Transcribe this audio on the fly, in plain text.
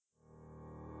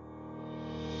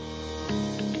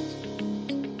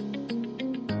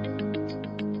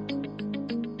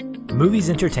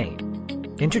Movies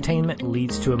entertain. Entertainment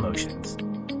leads to emotions.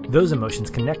 Those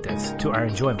emotions connect us to our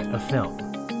enjoyment of film.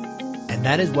 And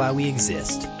that is why we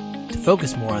exist, to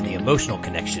focus more on the emotional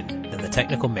connection than the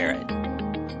technical merit.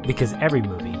 Because every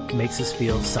movie makes us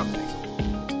feel something.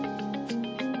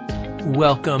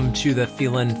 Welcome to the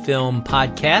Feelin' Film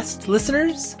podcast,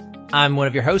 listeners. I'm one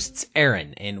of your hosts,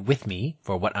 Aaron, and with me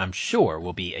for what I'm sure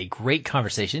will be a great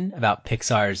conversation about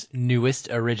Pixar's newest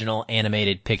original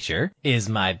animated picture is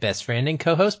my best friend and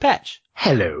co-host, Patch.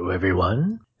 Hello,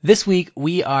 everyone. This week,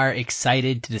 we are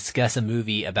excited to discuss a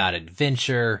movie about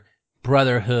adventure,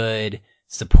 brotherhood,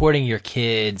 supporting your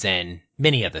kids, and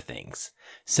many other things.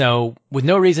 So, with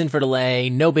no reason for delay,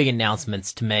 no big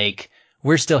announcements to make,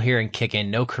 we're still here and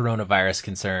kicking, no coronavirus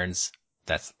concerns.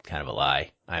 That's kind of a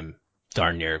lie. I'm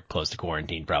darn near close to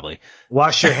quarantine, probably.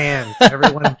 Wash your hands.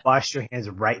 Everyone wash your hands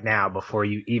right now before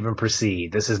you even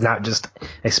proceed. This is not just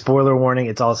a spoiler warning.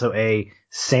 It's also a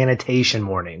sanitation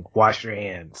warning. Wash your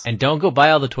hands. And don't go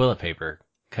buy all the toilet paper,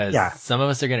 because some of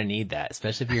us are going to need that,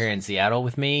 especially if you're in Seattle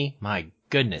with me. My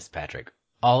goodness, Patrick.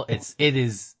 It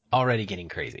is already getting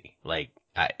crazy. Like,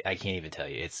 I can't even tell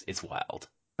you. It's wild.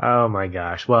 Oh my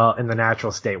gosh. Well, in the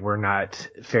natural state, we're not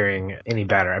faring any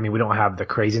better. I mean, we don't have the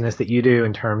craziness that you do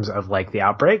in terms of like the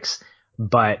outbreaks,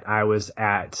 but I was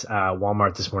at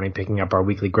Walmart this morning picking up our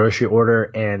weekly grocery order,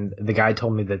 and the guy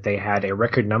told me that they had a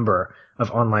record number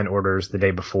of online orders the day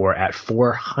before at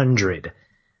 400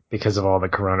 because of all the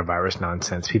coronavirus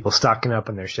nonsense. People stocking up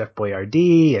on their Chef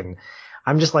Boyardee, and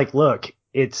I'm just like, look,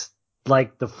 it's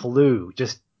like the flu.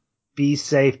 Just be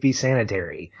safe, be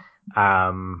sanitary.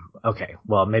 Okay.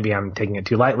 Well, maybe I'm taking it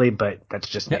too lightly, but that's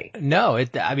just me. No,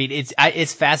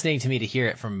 it's fascinating to me to hear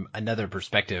it from another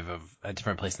perspective of a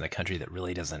different place in the country that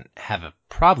really doesn't have a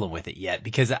problem with it yet,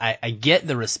 because I get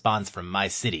the response from my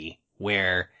city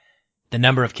where the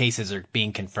number of cases are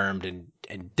being confirmed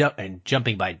and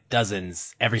jumping by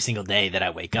dozens every single day that I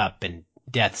wake up, and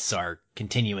deaths are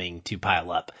continuing to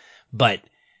pile up. But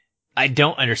I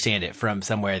don't understand it from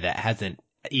somewhere that hasn't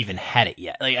even had it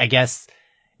yet. Like, I guess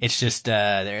it's just,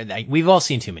 we've all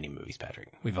seen too many movies,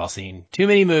 Patrick. We've all seen too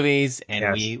many movies,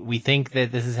 and Yes. we think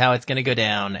that this is how it's going to go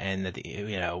down, and that,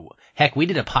 heck, we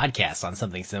did a podcast on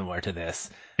something similar to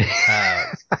this.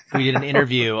 We did an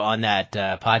interview on that,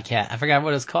 podcast. I forgot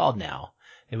what it was called now.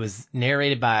 It was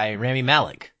narrated by Rami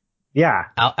Malek. Yeah.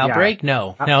 Outbreak?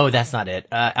 No, that's not it.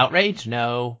 Outrage?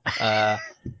 No.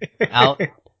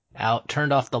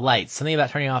 Turned off the lights. Something about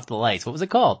turning off the lights. What was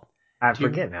it called? I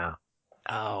forget now.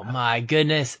 Oh my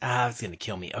goodness. It's going to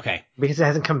kill me. Okay. Because it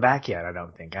hasn't come back yet, I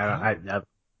don't think.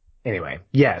 Anyway,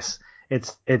 yes,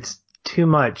 it's too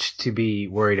much to be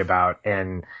worried about,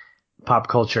 and pop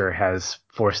culture has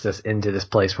forced us into this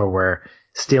place where we're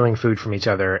stealing food from each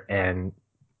other and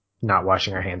not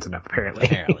washing our hands enough,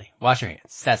 apparently. Wash your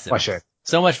hands. That's it. Wash your hands.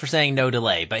 So much for saying no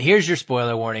delay, but here's your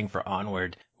spoiler warning for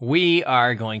Onward. We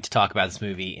are going to talk about this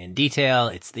movie in detail,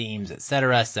 its themes,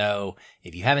 etc. So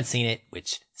if you haven't seen it,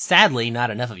 which sadly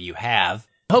not enough of you have,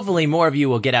 hopefully more of you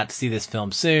will get out to see this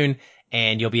film soon,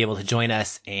 and you'll be able to join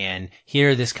us and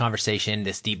hear this conversation,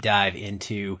 this deep dive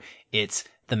into its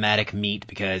thematic meat,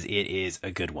 because it is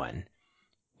a good one.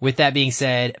 With that being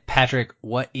said, Patrick,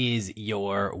 what is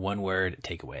your one-word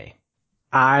takeaway?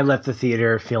 I left the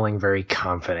theater feeling very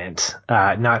confident,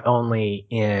 not only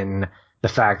in the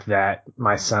fact that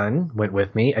my son went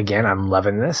with me. Again, I'm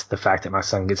loving this. The fact that my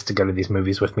son gets to go to these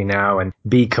movies with me now and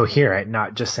be coherent,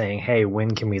 not just saying, hey,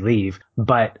 when can we leave?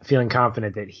 But feeling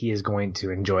confident that he is going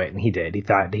to enjoy it. And he did. He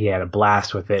thought he had a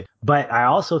blast with it. But I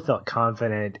also felt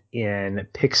confident in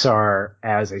Pixar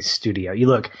as a studio. You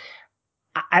look,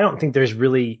 I don't think there's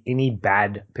really any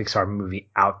bad Pixar movie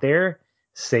out there.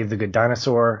 Save the Good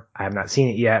Dinosaur. I have not seen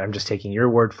it yet. I'm just taking your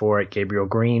word for it. Gabriel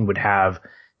Green would have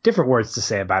different words to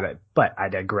say about it, but I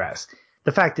digress.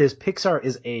 The fact is, Pixar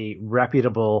is a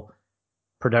reputable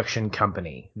production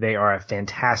company. They are a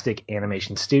fantastic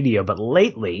animation studio, but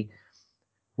lately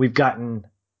we've gotten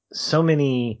so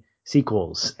many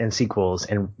sequels,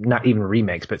 and not even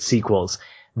remakes, but sequels,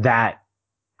 that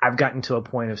I've gotten to a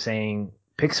point of saying,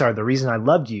 Pixar, the reason I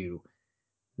loved you,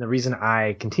 the reason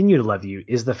I continue to love you,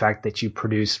 is the fact that you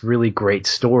produce really great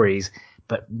stories,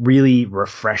 but really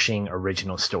refreshing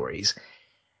original stories.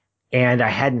 And I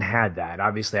hadn't had that.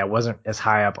 Obviously, I wasn't as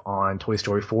high up on Toy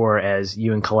Story 4 as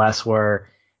you and Celeste were,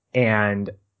 and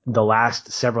the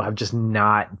last several have just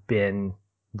not been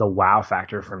the wow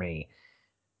factor for me.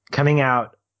 Coming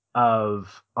out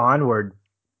of Onward,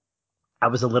 I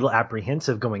was a little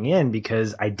apprehensive going in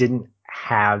because I didn't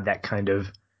have that kind of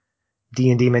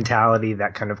D&D mentality,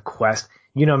 that kind of quest.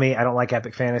 You know me, I don't like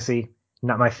epic fantasy,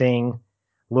 not my thing.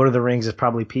 Lord of the Rings is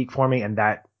probably peak for me, and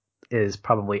that is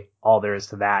probably all there is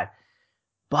to that.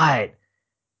 But,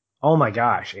 oh my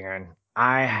gosh, Aaron,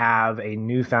 I have a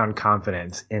newfound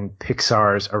confidence in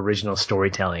Pixar's original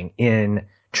storytelling, in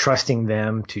trusting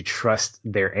them, to trust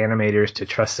their animators, to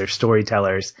trust their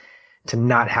storytellers, to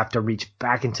not have to reach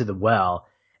back into the well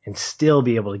and still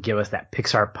be able to give us that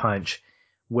Pixar punch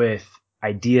with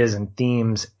ideas and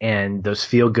themes and those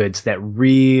feel goods that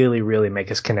really, really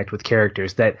make us connect with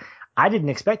characters that I didn't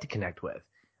expect to connect with.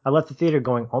 I left the theater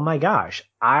going, oh my gosh,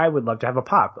 I would love to have a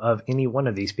pop of any one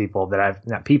of these people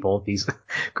these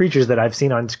creatures that I've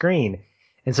seen on screen.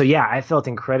 And so, yeah, I felt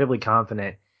incredibly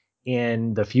confident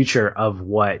in the future of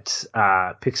what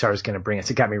Pixar is going to bring us.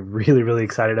 It got me really, really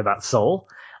excited about Soul.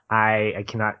 I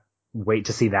cannot wait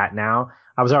to see that now.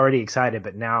 I was already excited,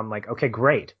 but now I'm like, okay,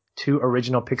 great. 2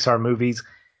 original Pixar movies.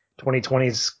 2020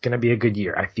 is going to be a good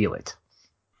year. I feel it.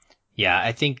 Yeah,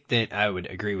 I think that I would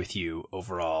agree with you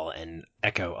overall and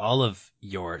echo all of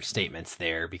your statements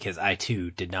there, because I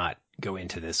too did not go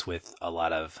into this with a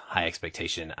lot of high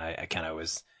expectation. I kind of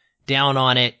was down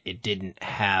on it. It didn't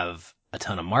have a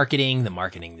ton of marketing. The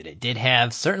marketing that it did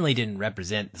have certainly didn't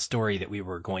represent the story that we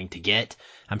were going to get.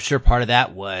 I'm sure part of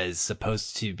that was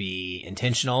supposed to be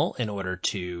intentional in order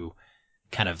to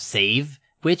kind of save,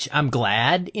 which I'm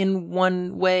glad in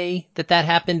one way that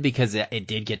happened, because it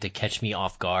did get to catch me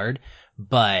off guard.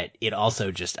 But it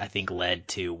also just, I think, led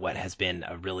to what has been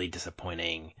a really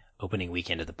disappointing opening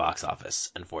weekend at the box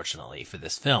office, unfortunately, for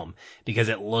this film, because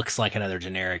it looks like another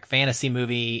generic fantasy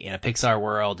movie in a Pixar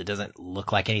world. It doesn't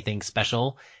look like anything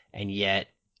special, and yet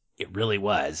it really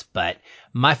was. But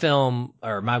my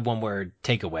one word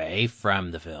takeaway from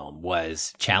the film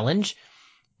was challenge.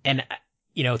 And,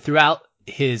 throughout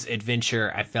his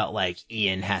adventure, I felt like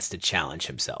Ian has to challenge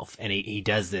himself. And he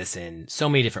does this in so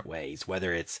many different ways,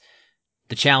 whether it's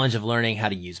the challenge of learning how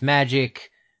to use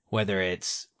magic, whether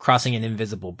it's crossing an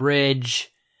invisible bridge,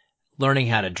 learning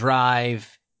how to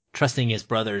drive, trusting his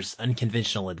brother's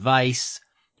unconventional advice,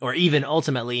 or even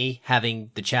ultimately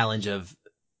having the challenge of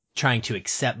trying to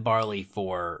accept Barley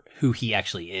for who he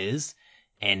actually is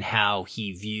and how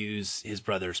he views his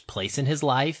brother's place in his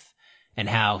life and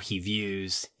how he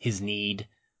views his need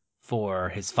for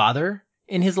his father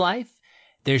in his life.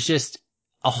 There's just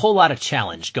a whole lot of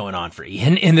challenge going on for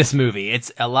Ian in this movie.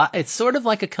 It's sort of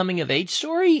like a coming of age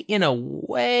story in a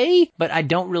way, but I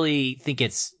don't really think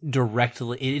it's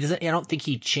directly, I don't think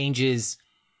he changes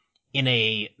in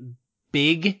a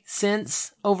big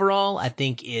sense overall. I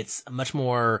think it's much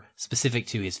more specific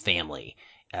to his family,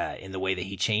 in the way that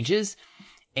he changes.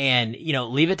 And,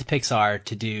 leave it to Pixar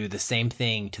to do the same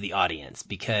thing to the audience,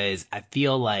 because I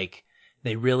feel like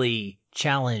they really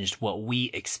challenged what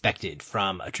we expected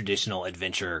from a traditional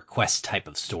adventure quest type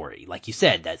of story. Like you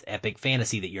said, that epic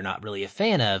fantasy that you're not really a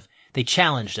fan of. They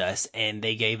challenged us and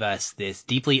they gave us this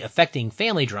deeply affecting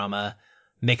family drama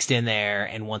mixed in there,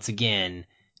 and once again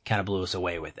kind of blew us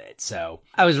away with it. So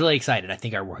I was really excited. I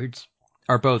think our words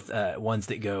are both ones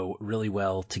that go really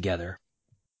well together.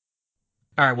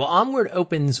 All right, well, Onward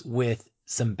opens with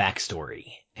some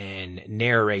backstory and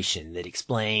narration that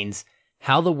explains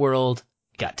how the world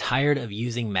got tired of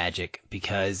using magic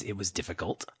because it was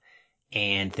difficult,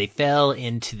 and they fell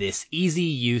into this easy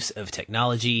use of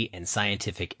technology and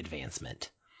scientific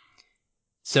advancement.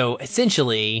 So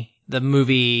essentially, the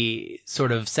movie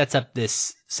sort of sets up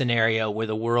this scenario where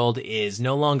the world is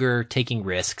no longer taking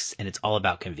risks and it's all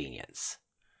about convenience.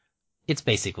 It's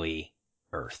basically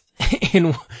Earth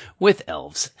with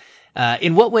elves.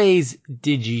 In what ways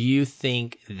did you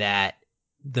think that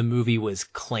the movie was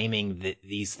claiming that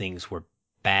these things were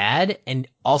bad? And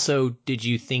also, did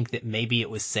you think that maybe it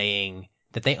was saying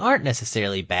that they aren't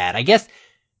necessarily bad? I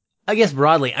guess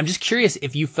broadly, I'm just curious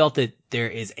if you felt that there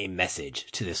is a message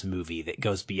to this movie that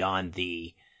goes beyond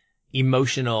the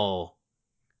emotional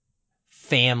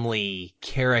family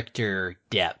character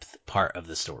depth part of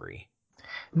the story.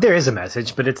 There is a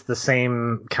message, but it's the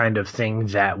same kind of thing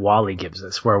that WALL-E gives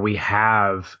us, where we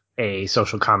have a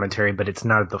social commentary, but it's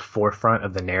not at the forefront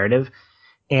of the narrative.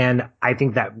 And I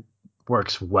think that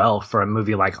works well for a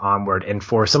movie like Onward, and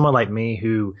for someone like me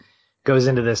who goes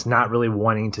into this not really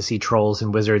wanting to see trolls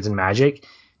and wizards and magic,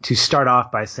 to start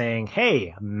off by saying,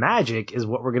 hey, magic is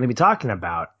what we're going to be talking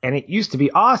about, and it used to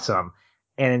be awesome.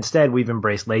 And instead we've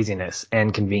embraced laziness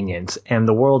and convenience and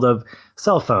the world of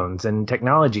cell phones and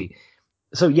technology.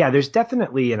 So yeah, there's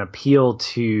definitely an appeal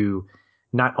to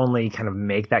not only kind of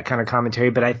make that kind of commentary,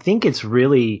 but I think it's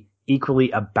really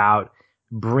equally about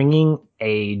bringing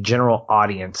a general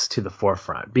audience to the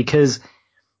forefront. Because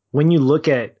when you look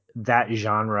at that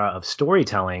genre of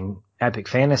storytelling, epic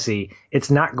fantasy, it's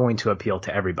not going to appeal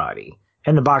to everybody.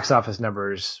 And the box office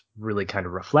numbers really kind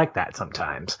of reflect that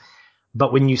sometimes.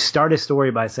 But when you start a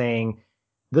story by saying,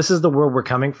 this is the world we're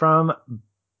coming from,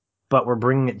 but we're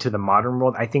bringing it to the modern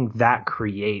world, I think that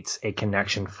creates a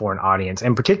connection for an audience.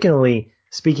 And particularly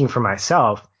speaking for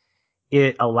myself,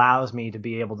 it allows me to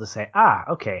be able to say,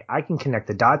 okay, I can connect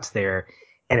the dots there,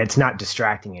 and it's not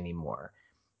distracting anymore.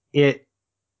 And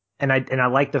I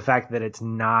like the fact that it's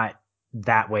not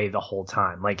that way the whole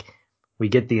time. Like, we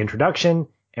get the introduction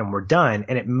and we're done,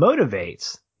 and it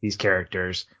motivates these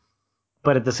characters,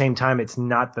 but at the same time, it's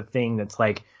not the thing that's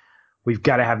like, we've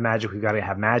got to have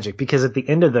magic, because at the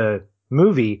end of the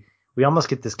movie, we almost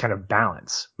get this kind of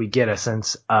balance. We get a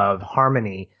sense of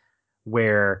harmony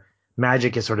where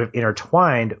magic is sort of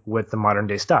intertwined with the modern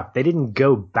day stuff. They didn't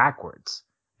go backwards.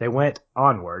 They went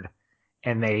onward,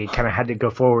 and they kind of had to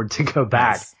go forward to go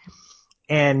back. Yes.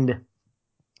 And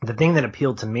the thing that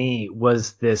appealed to me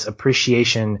was this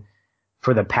appreciation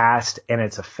for the past and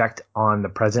its effect on the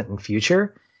present and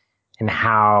future, and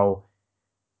how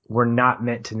we're not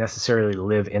meant to necessarily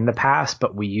live in the past,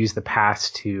 but we use the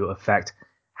past to affect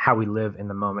how we live in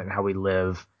the moment and how we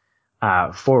live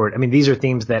forward. I mean, these are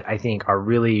themes that I think are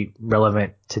really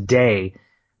relevant today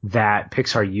that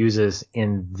Pixar uses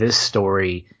in this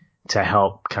story to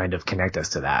help kind of connect us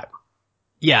to that.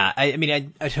 Yeah, I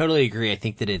mean, I totally agree. I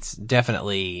think that it's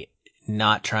definitely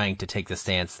not trying to take the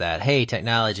stance that, hey,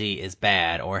 technology is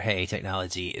bad, or hey,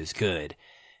 technology is good.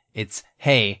 It's,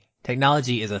 hey,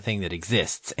 technology is a thing that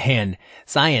exists, and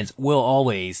science will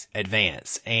always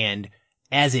advance. And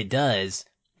as it does,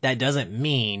 that doesn't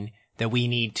mean that we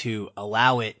need to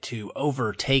allow it to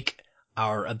overtake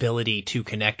our ability to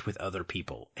connect with other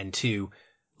people and to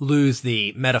lose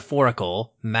the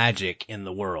metaphorical magic in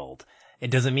the world. It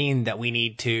doesn't mean that we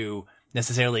need to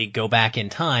necessarily go back in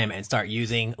time and start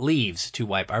using leaves to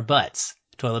wipe our butts.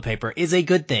 Toilet paper is a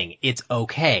good thing. It's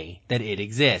okay that it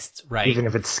exists, right? Even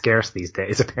if it's scarce these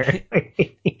days,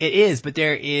 apparently. It is, but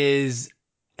there is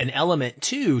an element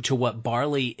too to what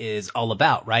Barley is all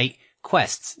about, right?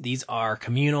 Quests. These are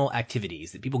communal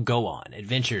activities that people go on,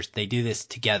 adventures. They do this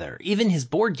together. Even his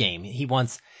board game, he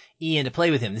wants Ian to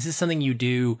play with him. This is something you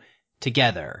do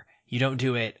together. You don't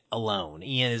do it alone.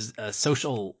 Ian is a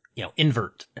social,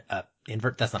 invert.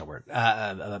 Invert, that's not a word.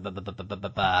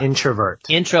 Introvert.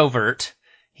 Introvert.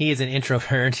 He is an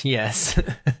introvert, yes.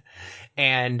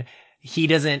 And he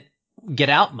doesn't get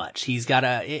out much. He's got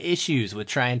issues with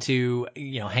trying to,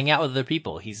 hang out with other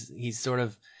people. He's sort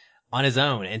of on his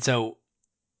own. And so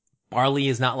Barley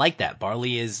is not like that.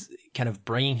 Barley is kind of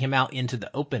bringing him out into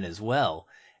the open as well.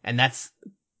 And that's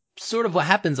sort of what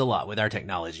happens a lot with our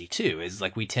technology too, is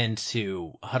like we tend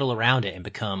to huddle around it and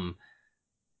become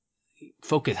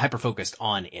hyper-focused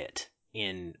on it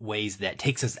in ways that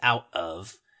takes us out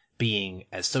of being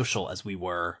as social as we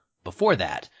were before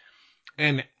that.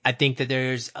 And I think that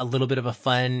there's a little bit of a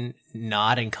fun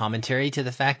nod and commentary to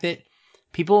the fact that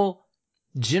people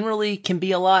generally can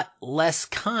be a lot less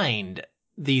kind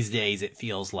these days, it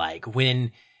feels like,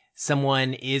 when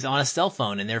someone is on a cell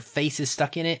phone and their face is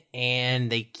stuck in it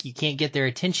and you can't get their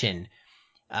attention.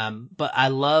 But I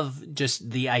love just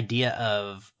the idea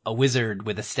of a wizard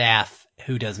with a staff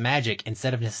who does magic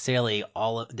instead of necessarily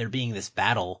there being this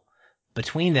battle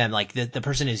between them. Like the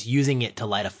person is using it to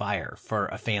light a fire for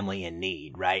a family in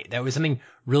need, right? There was something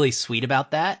really sweet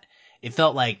about that. It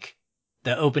felt like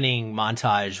the opening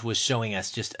montage was showing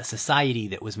us just a society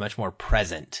that was much more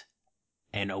present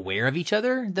and aware of each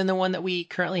other than the one that we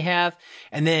currently have.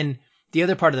 And then the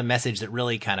other part of the message that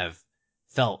really kind of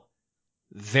felt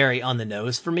very on the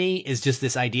nose for me is just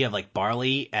this idea of like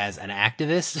Barley as an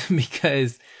activist,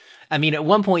 because I mean, at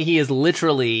one point he is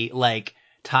literally like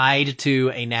tied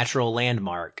to a natural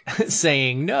landmark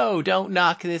saying, no, don't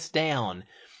knock this down.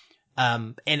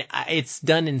 And it's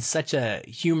done in such a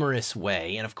humorous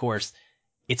way. And of course,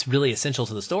 it's really essential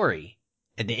to the story.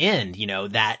 At the end,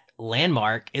 that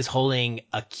landmark is holding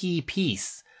a key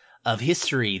piece of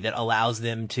history that allows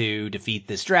them to defeat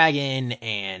this dragon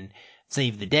and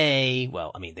save the day.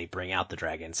 Well, I mean, they bring out the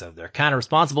dragon, so they're kind of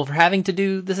responsible for having to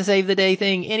do the save the day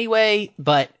thing anyway,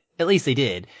 but at least they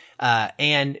did.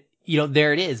 And,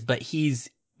 there it is, but he's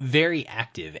very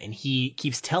active and he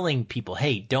keeps telling people,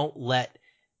 hey, don't let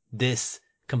this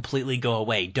completely go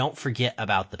away. Don't forget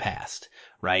about the past,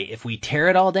 right? If we tear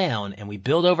it all down and we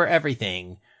build over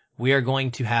everything, we are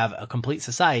going to have a complete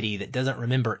society that doesn't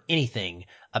remember anything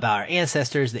about our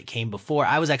ancestors that came before.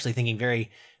 I was actually thinking very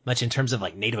much in terms of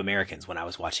like Native Americans when I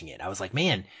was watching it. I was like,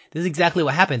 man, this is exactly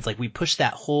what happens. Like we push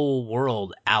that whole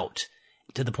world out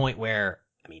to the point where,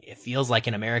 I mean, it feels like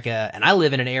in America, and I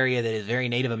live in an area that is very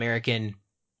Native American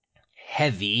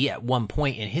heavy at one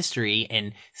point in history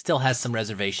and still has some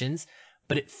reservations,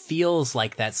 but it feels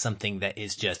like that's something that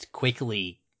is just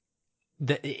quickly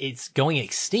it's going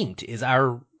extinct is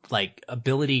our like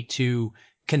ability to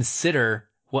consider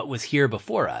what was here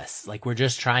before us. Like we're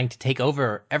just trying to take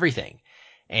over everything.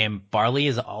 And Barley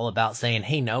is all about saying,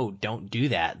 hey, no, don't do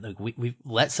that. Like we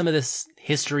let some of this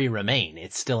history remain.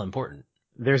 It's still important.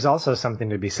 There's also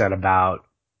something to be said about,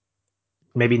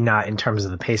 maybe not in terms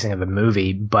of the pacing of the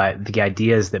movie, but the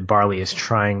ideas that Barley is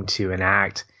trying to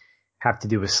enact have to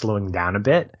do with slowing down a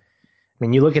bit. I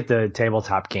mean, you look at the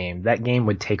tabletop game, that game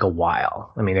would take a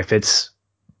while. I mean, if it's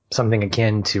something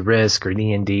akin to Risk or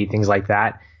D&D, things like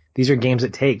that, these are games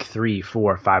that take 3,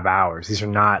 4, 5 hours. These are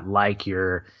not like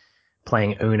you're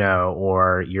playing Uno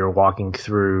or you're walking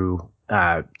through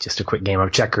just a quick game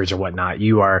of checkers or whatnot.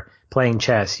 You are playing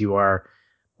chess, you are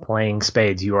playing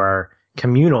spades, you are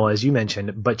communal, as you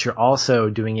mentioned, but you're also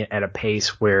doing it at a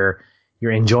pace where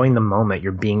you're enjoying the moment,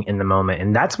 you're being in the moment.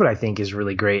 And that's what I think is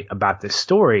really great about this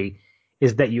story,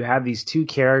 is that you have these two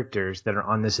characters that are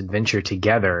on this adventure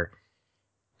together,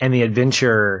 and the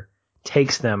adventure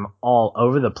takes them all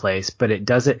over the place, but it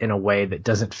does it in a way that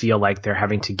doesn't feel like they're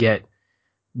having to get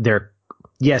there.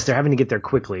 Yes, they're having to get there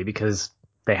quickly because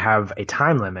they have a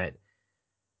time limit,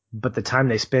 but the time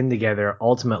they spend together,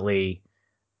 ultimately,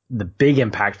 the big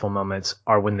impactful moments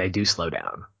are when they do slow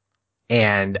down.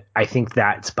 And I think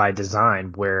that's by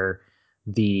design, where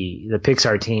the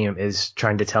Pixar team is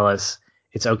trying to tell us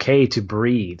it's okay to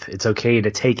breathe. It's okay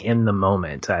to take in the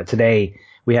moment. Today,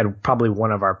 we had probably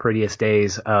one of our prettiest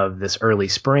days of this early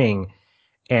spring,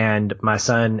 and my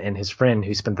son and his friend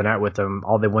who spent the night with him,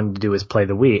 all they wanted to do was play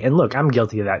the Wii. And look, I'm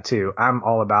guilty of that too. I'm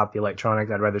all about the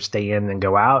electronics. I'd rather stay in than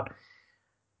go out.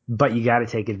 But you got to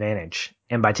take advantage.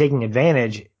 And by taking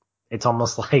advantage, it's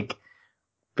almost like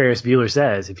Ferris Bueller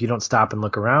says, if you don't stop and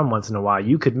look around once in a while,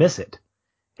 you could miss it.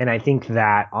 And I think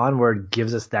that Onward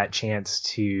gives us that chance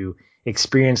to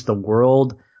experience the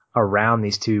world around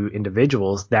these two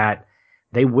individuals that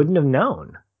they wouldn't have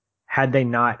known had they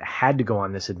not had to go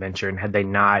on this adventure and had they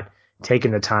not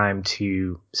taken the time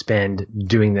to spend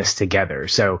doing this together.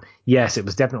 So yes, it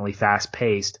was definitely fast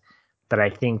paced, but I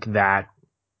think that,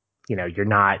 you're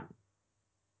not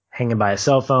hanging by a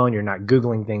cell phone. You're not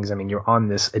Googling things. I mean, you're on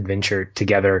this adventure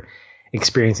together,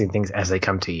 experiencing things as they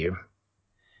come to you.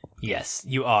 Yes,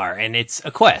 you are. And it's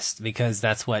a quest, because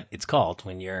that's what it's called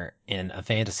when you're in a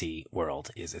fantasy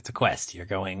world, is it's a quest. You're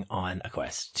going on a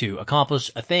quest to accomplish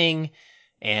a thing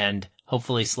and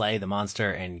hopefully slay the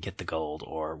monster and get the gold,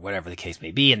 or whatever the case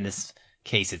may be. In this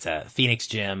case, it's a Phoenix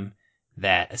gem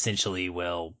that essentially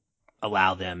will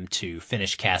allow them to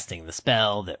finish casting the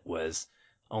spell that was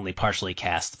only partially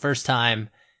cast the first time.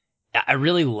 I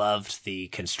really loved the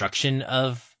construction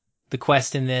of the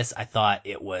quest in this. I thought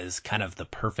it was kind of the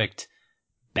perfect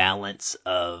balance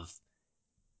of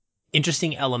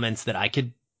interesting elements that I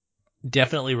could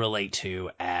definitely relate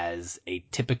to as a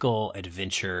typical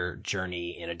adventure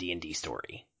journey in a D&D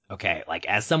story. Okay, like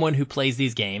as someone who plays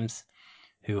these games,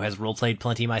 who has role-played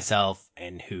plenty myself,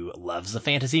 and who loves the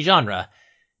fantasy genre,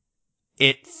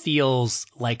 it feels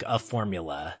like a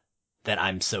formula that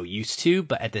I'm so used to,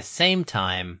 but at the same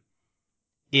time,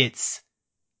 it's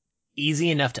easy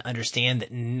enough to understand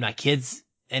that my kids,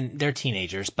 and they're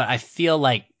teenagers, but I feel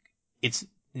like it's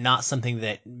not something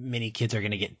that many kids are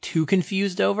going to get too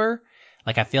confused over.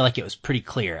 Like, I feel like it was pretty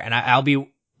clear, and I'll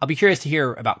be curious to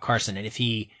hear about Carson and if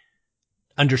he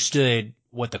understood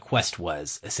what the quest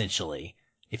was, essentially,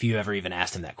 if you ever even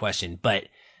asked him that question. But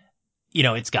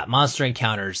it's got monster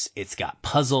encounters. It's got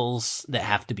puzzles that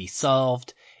have to be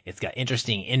solved. It's got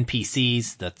interesting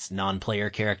NPCs. That's non-player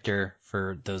character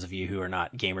for those of you who are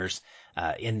not gamers.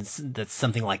 That's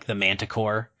something like the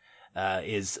Manticore,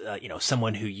 is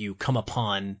someone who you come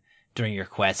upon during your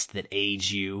quest that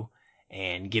aids you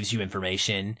and gives you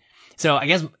information. So I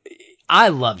guess I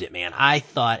loved it, man. I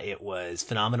thought it was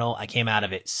phenomenal. I came out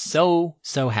of it so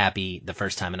happy the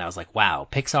first time, and I was like, wow,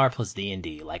 Pixar plus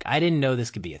D&D. Like, I didn't know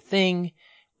this could be a thing.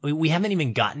 We haven't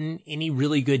even gotten any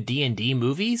really good D&D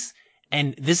movies,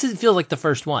 and this feels like the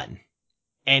first one.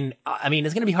 And I mean,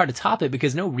 it's going to be hard to top it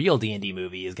because no real D&D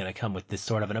movie is going to come with this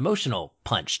sort of an emotional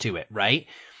punch to it, right?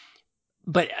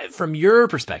 But from your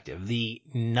perspective, the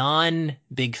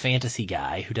non-big fantasy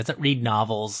guy who doesn't read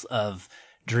novels of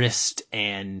Drizzt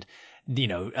and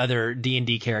other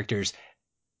D&D characters,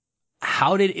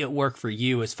 how did it work for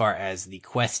you as far as the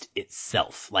quest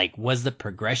itself? Like, was the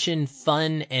progression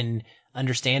fun and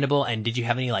understandable? And did you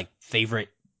have any favorite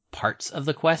parts of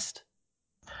the quest?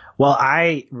 Well,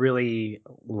 I really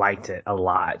liked it a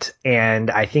lot.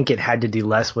 And I think it had to do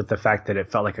less with the fact that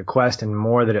it felt like a quest and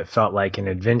more that it felt like an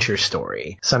adventure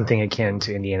story, something akin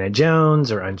to Indiana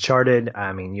Jones or Uncharted.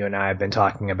 I mean, you and I have been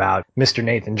talking about Mr.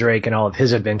 Nathan Drake and all of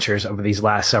his adventures over these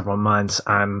last several months.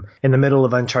 I'm in the middle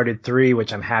of Uncharted 3,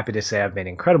 which I'm happy to say I've made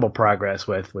incredible progress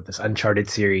with this Uncharted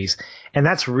series. And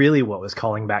that's really what was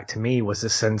calling back to me, was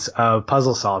this sense of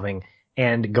puzzle solving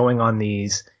and going on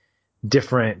these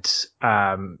different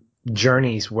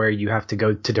journeys where you have to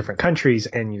go to different countries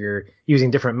and you're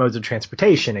using different modes of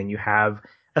transportation and you have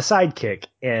a sidekick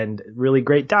and really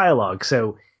great dialogue.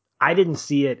 So I didn't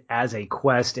see it as a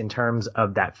quest in terms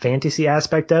of that fantasy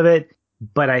aspect of it,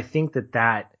 but I think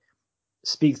that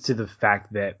speaks to the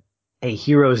fact that a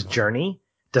hero's journey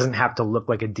doesn't have to look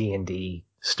like a D&D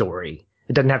story.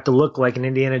 It doesn't have to look like an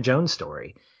Indiana Jones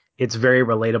story. It's very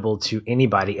relatable to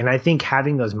anybody. And I think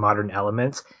having those modern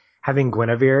elements, having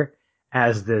Guinevere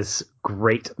as this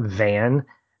great van,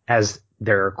 as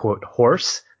their quote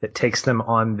horse that takes them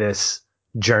on this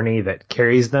journey that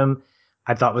carries them,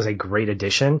 I thought was a great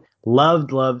addition.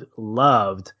 Loved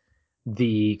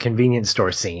the convenience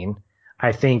store scene.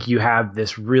 I think you have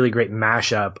this really great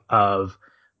mashup of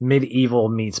medieval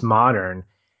meets modern.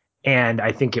 And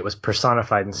I think it was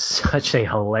personified in such a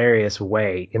hilarious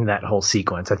way in that whole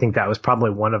sequence. I think that was probably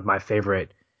one of my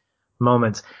favorite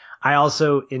moments. I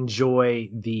also enjoy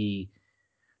the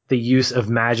use of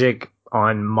magic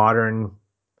on modern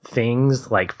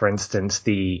things, like for instance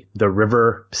the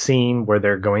river scene where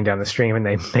they're going down the stream and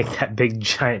they make that big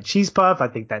giant cheese puff. I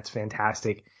think that's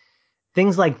fantastic.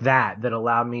 Things like that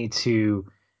allow me to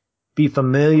be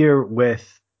familiar with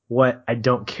what I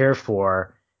don't care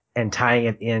for and tying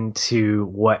it into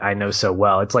what I know so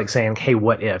well. It's like saying, hey,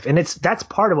 what if? And that's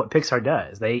part of what Pixar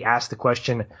does. They ask the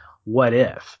question, what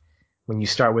if? When you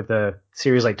start with a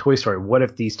series like Toy Story, what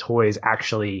if these toys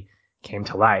actually came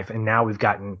to life? And now we've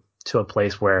gotten to a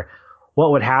place where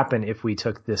what would happen if we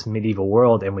took this medieval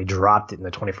world and we dropped it in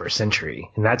the 21st century?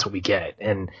 And that's what we get.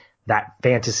 And that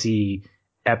fantasy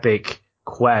epic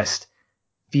quest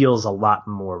feels a lot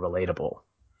more relatable.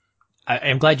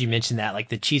 I'm glad you mentioned that, like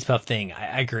the cheese puff thing.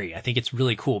 I agree. I think it's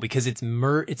really cool because it's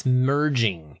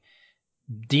merging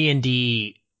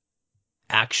D&D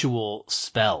actual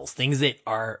spells, things that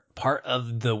are part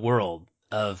of the world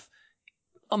of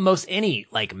almost any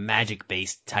like magic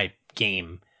based type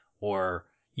game or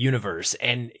universe.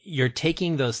 And you're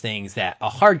taking those things that a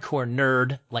hardcore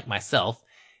nerd like myself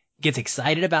gets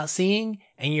excited about seeing,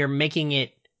 and you're making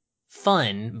it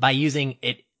fun by using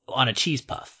it on a cheese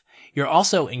puff. You're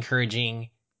also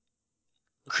encouraging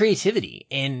creativity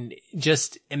and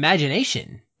just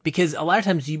imagination, because a lot of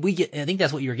times we get, I think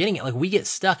that's what you're getting at. Like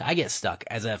I get stuck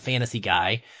as a fantasy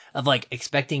guy of like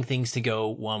expecting things to go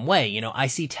one way. You know, I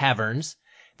see taverns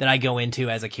that I go into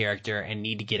as a character and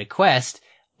need to get a quest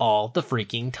all the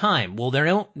freaking time. Well,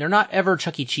 they're not ever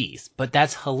Chuck E. Cheese, but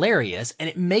that's hilarious. And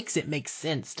it makes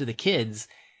sense to the kids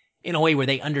in a way where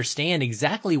they understand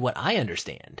exactly what I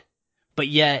understand, but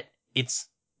yet it's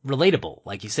relatable,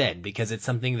 like you said, because it's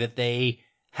something that they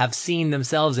have seen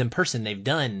themselves in person.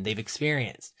 They've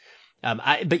experienced.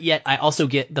 But yet I also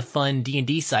get the fun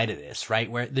D&D side of this, right?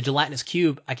 Where the gelatinous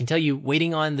cube, I can tell you,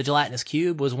 waiting on the gelatinous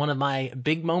cube was one of my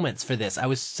big moments for this. I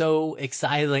was so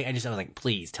excited. Like, I was like,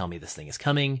 please tell me this thing is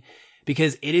coming,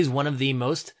 because it is one of the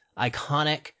most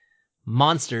iconic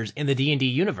monsters in the D&D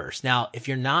universe. Now, if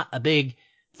you're not a big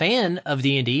fan of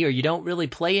D&D, or you don't really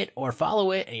play it or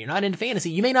follow it, and you're not into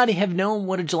fantasy, you may not have known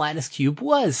what a gelatinous cube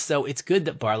was. So it's good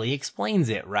that Barley explains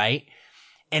it, right?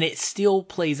 And it still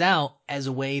plays out as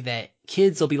a way that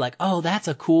kids will be like, oh, that's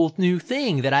a cool new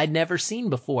thing that I'd never seen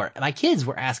before. And my kids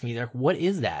were asking me, they're like, what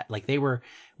is that? Like, they were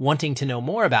wanting to know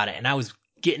more about it. And I was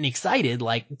getting excited,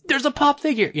 like, there's a pop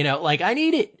figure, you know, like, I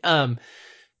need it. Of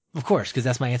course, because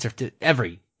that's my answer to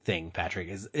everything, Patrick,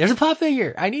 is there's a pop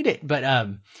figure. I need it. But,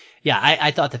 yeah,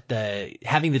 I thought that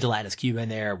having the gelatinous cube in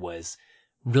there was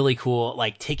really cool.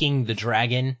 Like taking the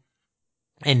dragon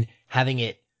and having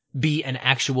it be an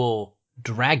actual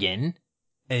dragon,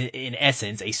 in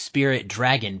essence, a spirit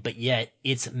dragon, but yet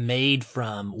it's made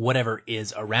from whatever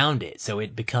is around it. So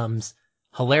it becomes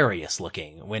hilarious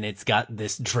looking when it's got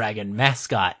this dragon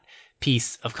mascot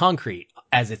piece of concrete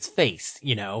as its face,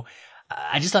 you know.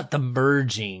 I just thought the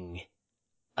merging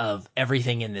of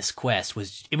everything in this quest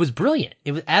was brilliant.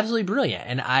 It was absolutely brilliant.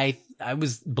 And I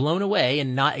was blown away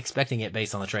and not expecting it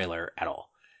based on the trailer at all.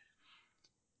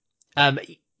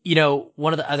 You know,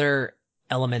 one of the other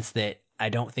elements that I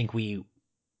don't think we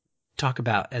talk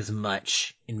about as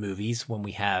much in movies when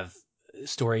we have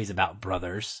stories about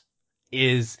brothers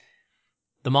is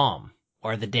the mom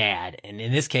or the dad. And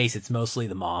in this case, it's mostly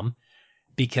the mom,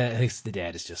 because the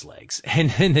dad is just legs.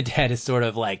 And the dad is sort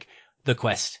of like the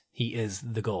quest. He is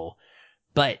the goal.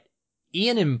 But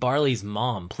Ian and Barley's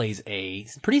mom plays a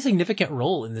pretty significant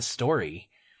role in this story.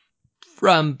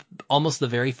 From almost the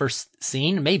very first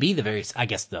scene, I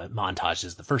guess the montage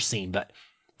is the first scene, but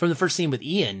from the first scene with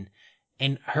Ian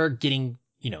and her getting,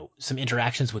 some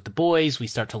interactions with the boys, we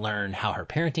start to learn how her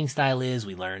parenting style is.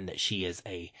 We learn that she is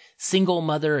a single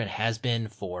mother and has been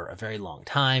for a very long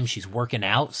time. She's working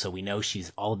out, so we know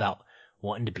she's all about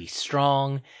wanting to be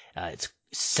strong. It's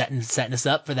setting us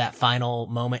up for that final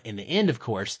moment in the end, of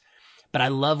course. But I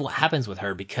love what happens with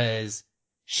her because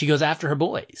she goes after her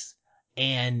boys.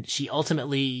 And she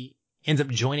ultimately ends up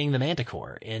joining the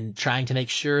Manticore and trying to make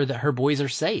sure that her boys are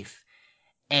safe.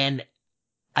 And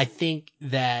I think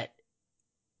that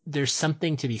there's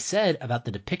something to be said about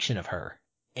the depiction of her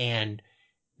and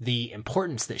the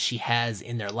importance that she has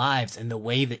in their lives and the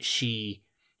way that she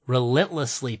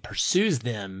relentlessly pursues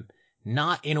them,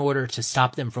 not in order to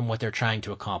stop them from what they're trying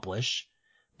to accomplish,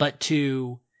 but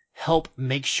to help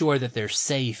make sure that they're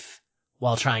safe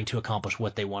while trying to accomplish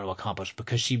what they want to accomplish,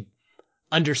 because she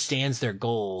understands their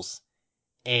goals,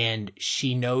 and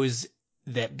she knows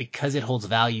that because it holds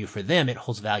value for them, it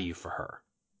holds value for her.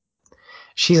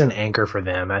 She's an anchor for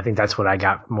them. I think that's what I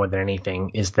got more than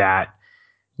anything, is that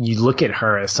you look at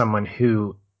her as someone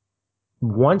who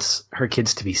wants her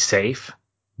kids to be safe,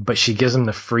 but she gives them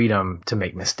the freedom to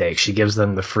make mistakes. She gives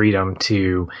them the freedom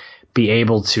to be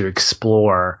able to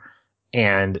explore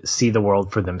and see the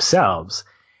world for themselves.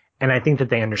 And I think that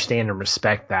they understand and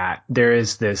respect that. There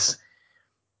is this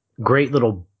great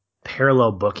little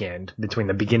parallel bookend between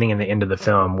the beginning and the end of the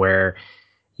film where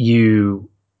you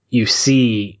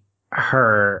see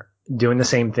her doing the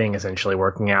same thing, essentially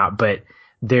working out, but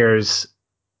there's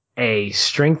a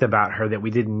strength about her that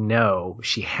we didn't know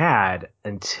she had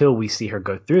until we see her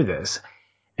go through this.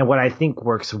 And what I think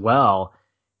works well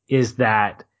is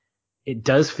that it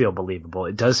does feel believable.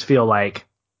 It does feel like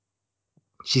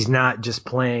she's not just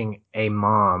playing a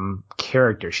mom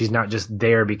character. She's not just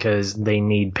there because they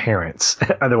need parents.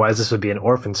 Otherwise, this would be an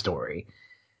orphan story.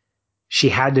 She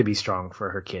had to be strong for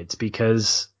her kids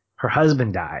because her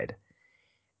husband died.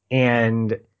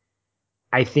 And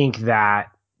I think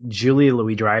that Julia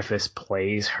Louis-Dreyfus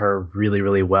plays her really,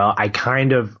 really well.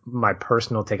 My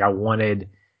personal take, I wanted,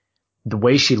 the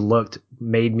way she looked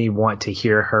made me want to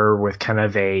hear her with kind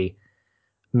of a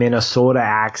Minnesota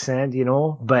accent,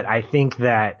 but I think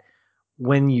that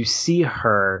when you see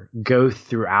her go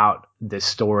throughout this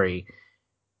story,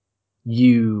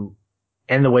 and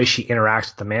the way she interacts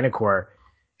with the Manticore,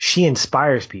 she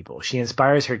inspires people. She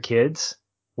inspires her kids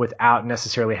without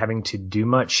necessarily having to do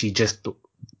much.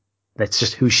 That's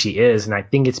just who she is. And I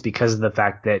think it's because of the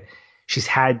fact that she's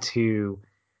had to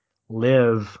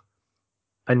live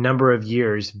a number of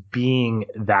years being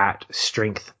that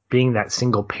strength, being that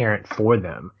single parent for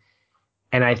them.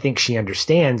 And I think she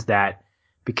understands that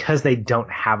because they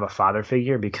don't have a father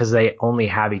figure, because they only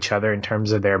have each other in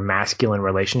terms of their masculine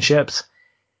relationships,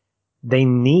 they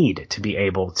need to be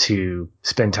able to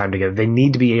spend time together. They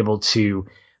need to be able to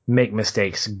make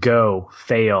mistakes, go,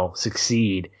 fail,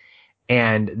 succeed.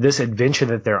 And this adventure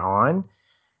that they're on,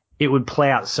 it would play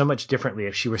out so much differently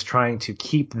if she was trying to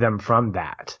keep them from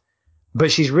that.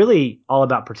 But she's really all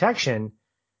about protection.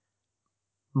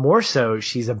 More so,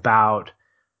 she's about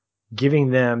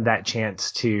giving them that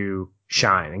chance to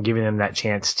shine and giving them that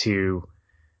chance to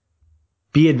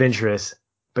be adventurous,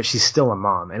 but she's still a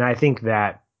mom. And I think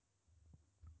that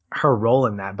her role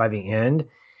in that by the end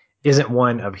isn't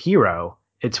one of hero.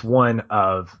 It's one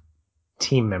of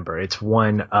team member. It's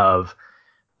one of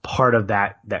part of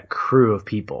that crew of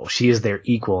people. She is their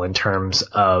equal in terms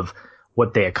of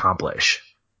what they accomplish.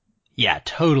 Yeah,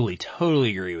 totally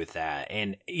agree with that.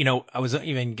 And, I wasn't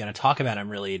even going to talk about him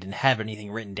really. I didn't have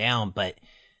anything written down, but,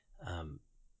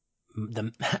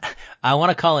 I want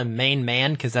to call him main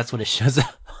man because that's what it shows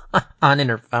up on in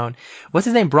her phone. What's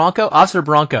his name? Bronco? Officer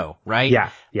Bronco, right? Yeah.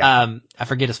 I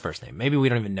forget his first name. Maybe we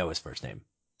don't even know his first name.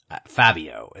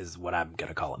 Fabio is what I'm going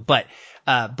to call him. But,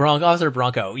 Officer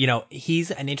Bronco, he's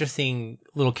an interesting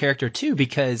little character too,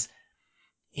 because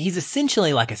he's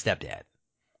essentially like a stepdad.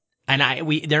 And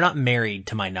they're not married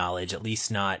to my knowledge, at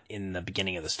least not in the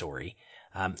beginning of the story.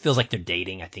 Feels like they're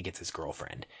dating. I think it's his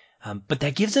girlfriend. But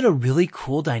that gives it a really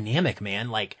cool dynamic,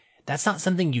 man. Like, that's not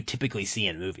something you typically see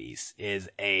in movies, is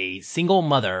a single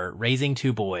mother raising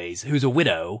two boys who's a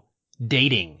widow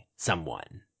dating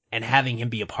someone and having him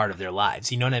be a part of their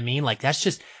lives. You know what I mean? Like,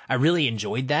 I really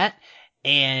enjoyed that.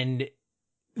 And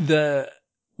the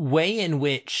way in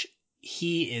which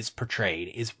he is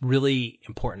portrayed is really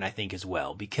important, I think, as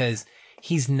well, because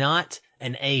he's not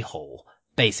an a-hole.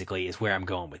 basically, is where I'm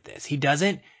going with this. He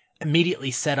doesn't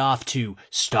immediately set off to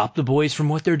stop the boys from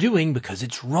what they're doing because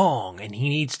it's wrong and he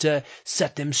needs to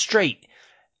set them straight.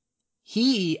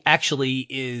 He actually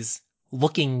is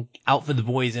looking out for the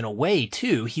boys in a way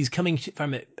too. He's coming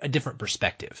from a different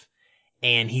perspective,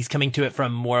 and he's coming to it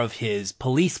from more of his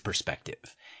police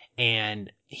perspective.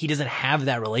 And he doesn't have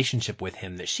that relationship with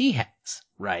him that she has,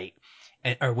 right?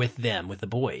 Or with them, with the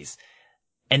boys.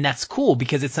 And that's cool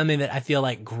because it's something that I feel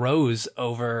like grows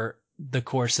over the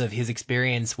course of his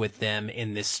experience with them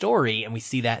in this story. And we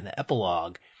see that in the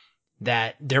epilogue,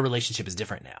 that their relationship is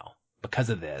different now because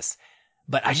of this.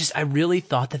 But I really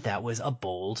thought that was a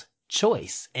bold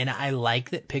choice. And I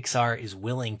like that Pixar is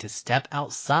willing to step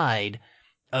outside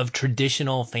of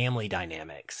traditional family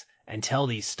dynamics and tell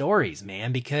these stories,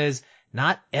 man, because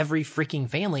not every freaking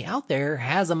family out there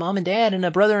has a mom and dad and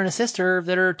a brother and a sister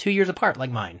that are 2 years apart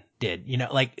like mine did. You know,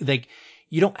 like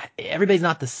you don't, everybody's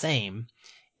not the same.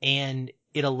 And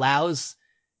it allows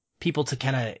people to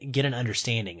kind of get an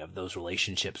understanding of those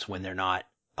relationships when they're not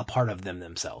a part of them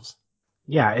themselves.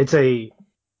 Yeah, it's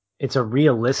a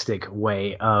realistic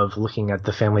way of looking at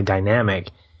the family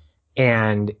dynamic,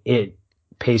 and it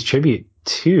pays tribute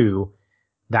to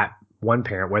that one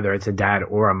parent, whether it's a dad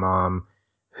or a mom,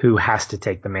 who has to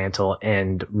take the mantle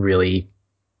and really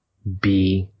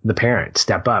be the parent,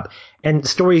 step up. And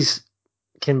stories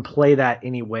can play that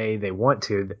any way they want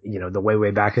to. You know, The Way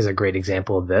Back is a great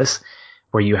example of this,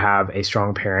 where you have a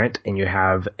strong parent and you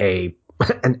have an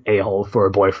a-hole for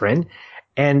a boyfriend.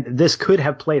 And this could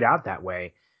have played out that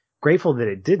way. Grateful that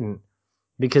it didn't,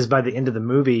 because by the end of the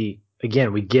movie,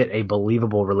 again, we get a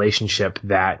believable relationship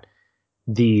that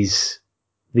these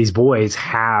boys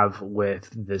have with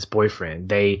this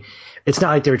boyfriend. It's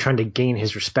not like they were trying to gain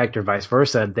his respect or vice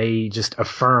versa. They just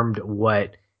affirmed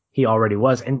what he already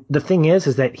was. And the thing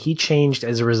is that he changed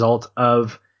as a result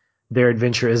of their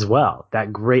adventure as well.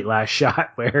 That great last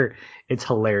shot where it's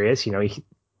hilarious. You know, he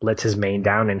lets his mane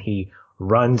down and he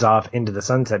runs off into the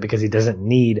sunset because he doesn't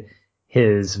need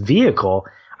his vehicle,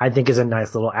 I think is a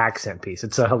nice little accent piece.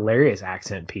 It's a hilarious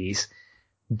accent piece,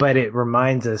 but it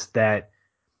reminds us that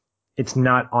it's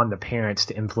not on the parents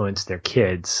to influence their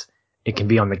kids. It can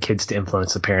be on the kids to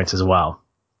influence the parents as well.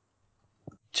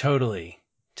 Totally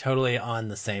on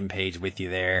the same page with you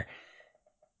there.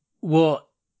 Well,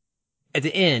 at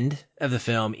the end of the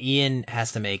film, Ian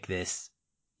has to make this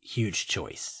huge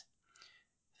choice.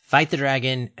 Fight the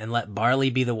dragon and let Barley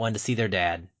be the one to see their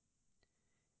dad,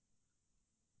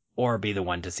 or be the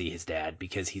one to see his dad,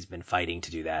 because he's been fighting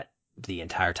to do that the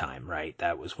entire time, right?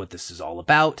 That was what this is all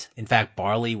about. In fact,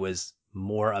 Barley was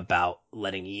more about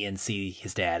letting Ian see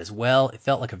his dad as well. It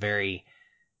felt like a very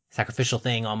sacrificial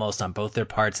thing almost on both their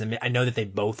parts. And I know that they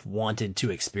both wanted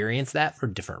to experience that for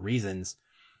different reasons,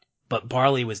 but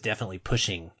Barley was definitely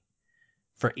pushing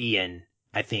for Ian,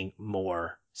 I think,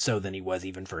 more so than he was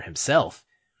even for himself.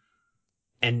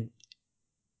 And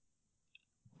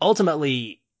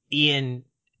ultimately, Ian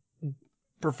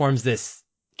performs this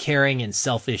caring and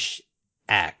selfish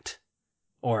act,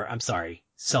 or I'm sorry,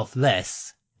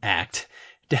 selfless act.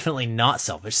 Definitely not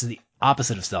selfish. This is the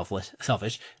opposite of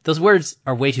selfish. Those words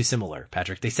are way too similar,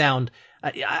 Patrick. They sound,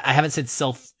 I haven't said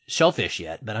shellfish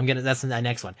yet, but that's the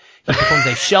next one. He performs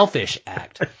a shellfish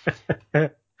act.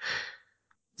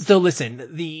 So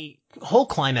listen, the whole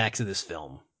climax of this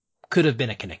film could have been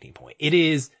a connecting point. It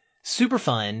is super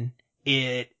fun.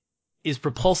 It is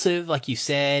propulsive, like you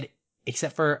said,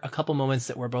 except for a couple moments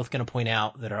that we're both going to point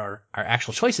out that are our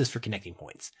actual choices for connecting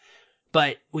points.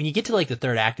 But when you get to like the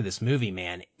third act of this movie,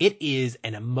 man, it is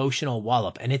an emotional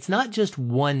wallop, and it's not just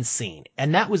one scene.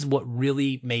 And that was what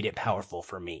really made it powerful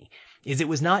for me, is it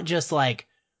was not just like,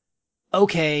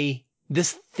 okay,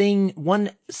 this thing,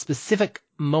 one specific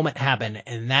moment happened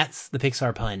and that's the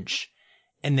Pixar punch.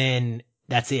 And then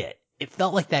that's it. It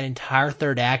felt like that entire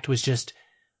third act was just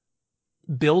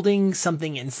building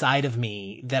something inside of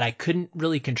me that I couldn't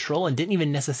really control and didn't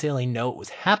even necessarily know it was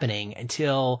happening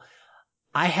until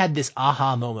I had this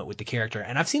aha moment with the character.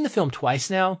 And I've seen the film twice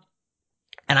now,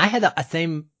 and I had the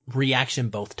same reaction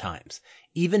both times.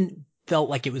 Even felt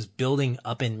like it was building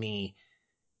up in me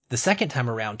the second time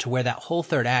around, to where that whole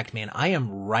third act, man, I am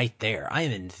right there. I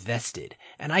am invested,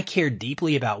 and I care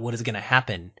deeply about what is going to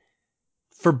happen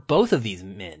for both of these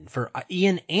men, for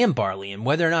Ian and Barley, and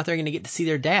whether or not they're going to get to see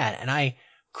their dad. And I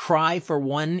cry for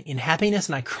one in happiness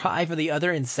and I cry for the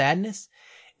other in sadness.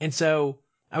 And so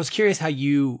I was curious how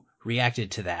you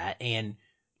reacted to that. And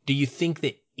do you think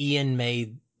that Ian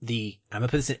made I'm going to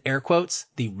put this in air quotes,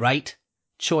 the right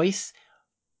choice?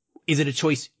 Is it a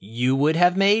choice you would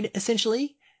have made,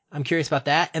 essentially? I'm curious about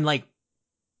that. And like,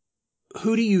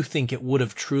 who do you think it would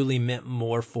have truly meant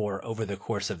more for over the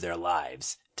course of their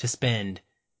lives to spend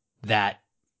that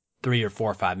 3 or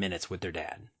 4 or 5 minutes with their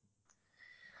dad?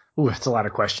 Ooh, that's a lot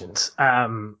of questions.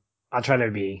 I'll try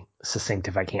to be succinct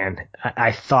if I can.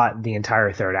 I thought the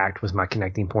entire third act was my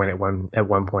connecting point at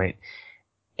one point,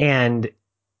 and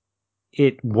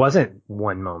it wasn't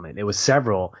one moment. It was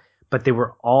several, but they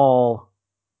were all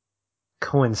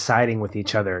coinciding with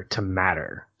each other to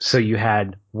matter. So you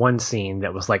had one scene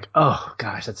that was like, oh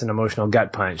gosh, that's an emotional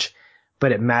gut punch,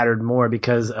 but it mattered more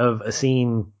because of a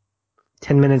scene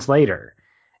 10 minutes later.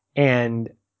 And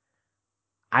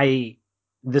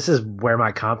this is where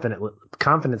my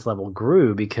confidence level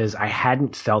grew, because I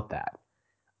hadn't felt that.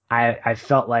 I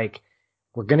felt like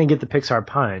we're going to get the Pixar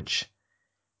punch,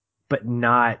 but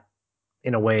not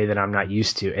in a way that I'm not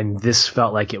used to. And this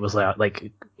felt like it was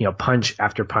like, punch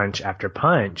after punch after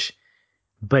punch,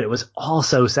 but it was all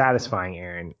so satisfying,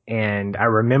 Aaron. And I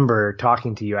remember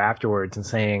talking to you afterwards and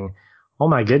saying, oh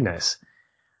my goodness,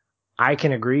 I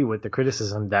can agree with the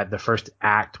criticism that the first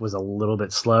act was a little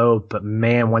bit slow, but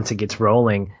man, once it gets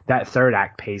rolling, that third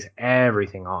act pays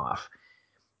everything off.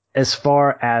 As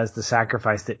far as the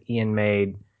sacrifice that Ian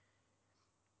made,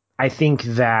 I think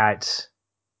that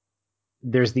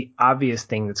there's the obvious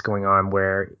thing that's going on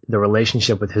where the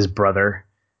relationship with his brother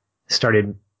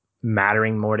started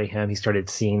mattering more to him. He started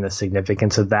seeing the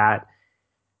significance of that.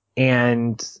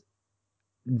 And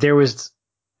there was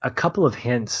a couple of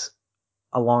hints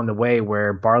along the way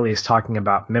where Barley is talking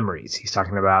about memories. He's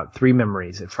talking about 3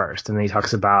 memories at first, and then he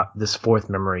talks about this 4th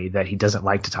memory that he doesn't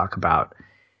like to talk about.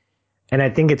 And I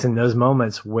think it's in those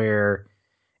moments where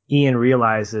Ian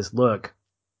realizes, look,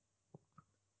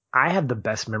 I have the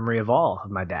best memory of all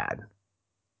of my dad,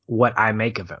 what I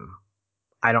make of him.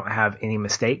 I don't have any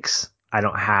mistakes. I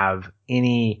don't have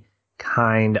any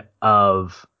kind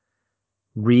of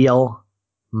real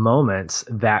moments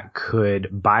that could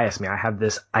bias me. I have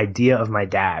this idea of my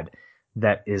dad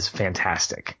that is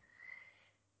fantastic.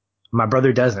 My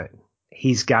brother doesn't.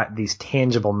 He's got these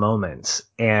tangible moments.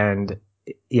 And,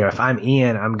 if I'm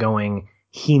Ian, I'm going,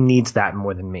 he needs that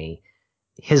more than me.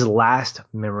 His last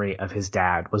memory of his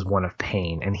dad was one of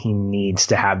pain, and he needs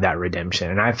to have that redemption.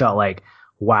 And I felt like,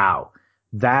 wow,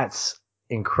 that's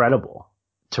incredible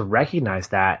to recognize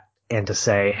that and to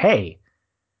say, hey,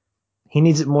 he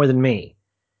needs it more than me.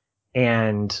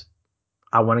 And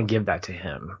I want to give that to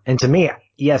him. And to me,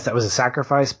 yes, that was a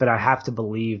sacrifice, but I have to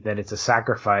believe that it's a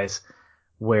sacrifice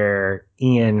where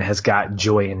Ian has got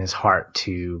joy in his heart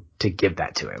to give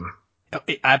that to him.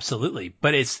 Absolutely.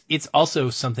 But it's also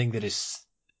something that is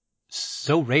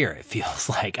so rare, it feels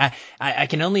like. I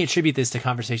can only attribute this to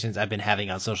conversations I've been having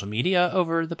on social media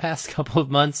over the past couple of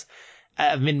months.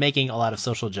 I've been making a lot of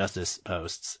social justice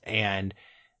posts, and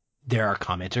there are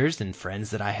commenters and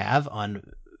friends that I have on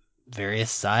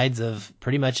various sides of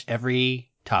pretty much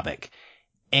every topic.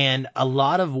 And a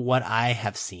lot of what I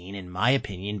have seen, in my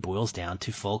opinion, boils down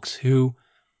to folks who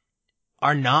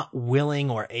are not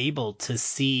willing or able to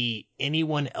see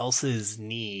anyone else's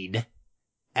need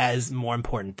as more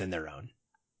important than their own.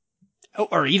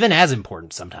 Or even as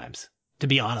important sometimes, to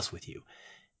be honest with you.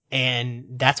 And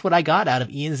that's what I got out of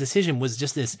Ian's decision, was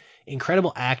just this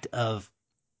incredible act of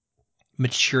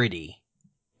maturity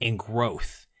and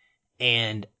growth.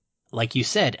 And like you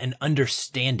said, an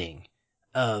understanding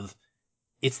of,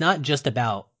 it's not just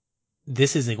about,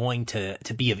 this is going to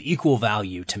be of equal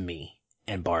value to me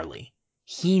and Barley.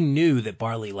 He knew that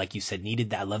Barley, like you said,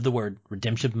 needed that. I love the word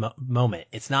redemption moment.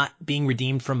 It's not being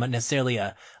redeemed from necessarily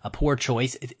a poor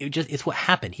choice. It's what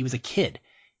happened. He was a kid.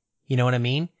 You know what I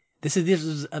mean? This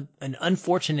is an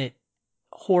unfortunate,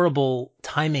 horrible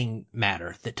timing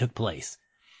matter that took place.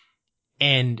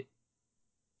 And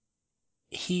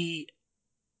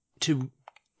to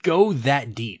go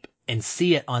that deep and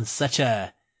see it on such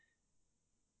a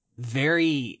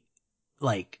very,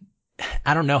 like,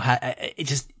 I don't know how,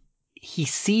 he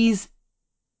sees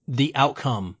the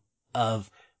outcome of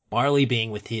Barley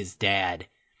being with his dad,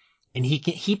 and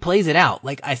he plays it out.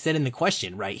 Like I said in the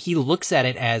question, right? He looks at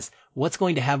it as what's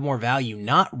going to have more value,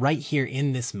 not right here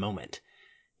in this moment,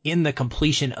 in the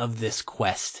completion of this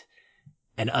quest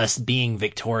and us being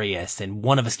victorious and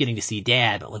one of us getting to see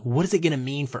dad, but like, what is it going to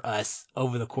mean for us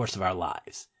over the course of our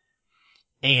lives?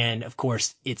 And of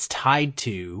course, it's tied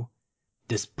to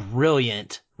this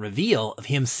brilliant reveal of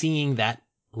him seeing that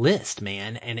list,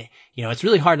 man. And it's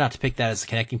really hard not to pick that as a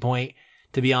connecting point,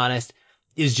 to be honest.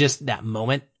 Is just that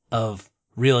moment of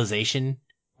realization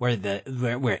where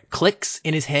it clicks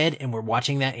in his head, and we're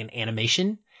watching that in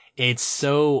animation. It's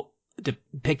so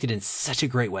depicted in such a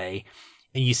great way.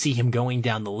 and you see him going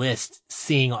down the list,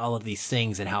 seeing all of these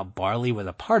things and how Barley was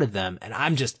a part of them. And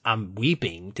I'm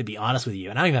weeping, to be honest with you.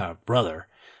 And I don't even have a brother,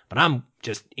 but I'm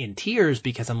just in tears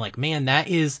because I'm like, man, that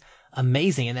is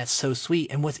amazing. And that's so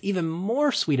sweet. And what's even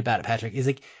more sweet about it, Patrick, is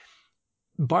like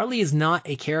Barley is not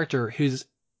a character who's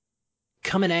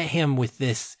coming at him with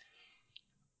this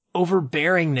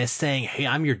overbearingness saying, hey,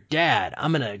 I'm your dad.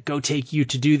 I'm going to go take you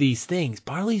to do these things.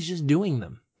 Barley's just doing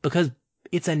them because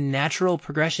it's a natural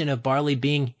progression of Barley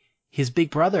being his big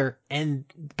brother and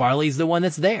Barley's the one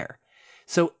that's there.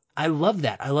 So I love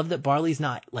that. I love that Barley's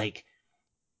not like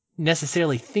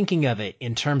necessarily thinking of it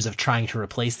in terms of trying to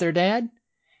replace their dad.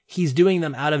 He's doing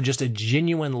them out of just a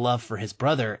genuine love for his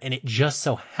brother. And it just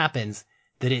so happens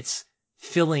that it's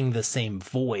filling the same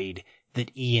void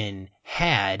that Ian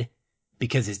had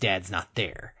because his dad's not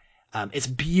there. It's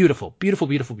beautiful, beautiful,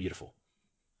 beautiful, beautiful.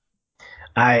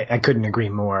 I couldn't agree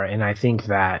more. And I think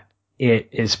that it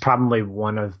is probably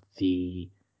one of the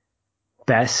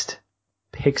best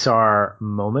Pixar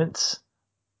moments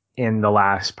in the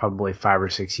last probably 5 or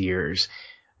 6 years.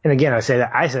 And again, I say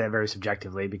that very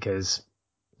subjectively because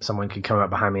someone could come up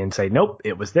behind me and say, nope,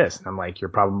 it was this. And I'm like, you're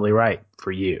probably right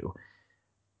for you.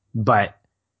 But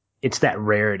it's that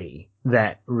rarity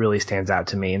that really stands out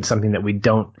to me and something that we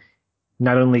don't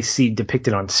not only see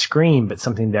depicted on screen, but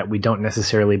something that we don't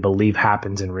necessarily believe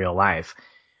happens in real life.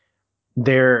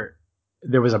 There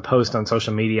was a post on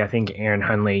social media, I think Aaron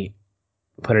Hunley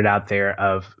put it out there,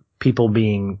 of people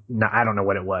being, I don't know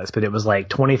what it was, but it was like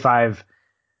 25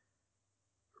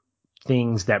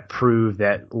 things that prove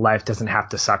that life doesn't have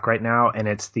to suck right now. And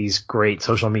it's these great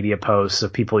social media posts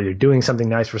of people either doing something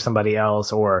nice for somebody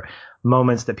else or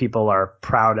moments that people are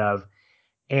proud of.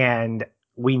 And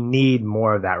we need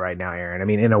more of that right now, Aaron. I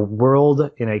mean, in a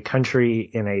world, in a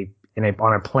country,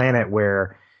 on a planet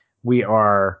where we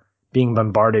are being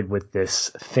bombarded with this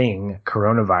thing,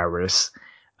 coronavirus,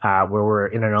 where we're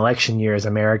in an election year as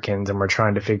Americans and we're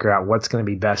trying to figure out what's going to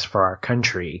be best for our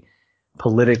country,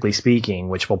 politically speaking,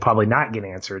 which will probably not get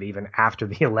answered even after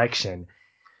the election.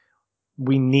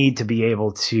 We need to be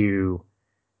able to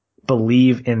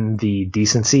believe in the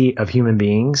decency of human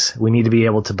beings. We need to be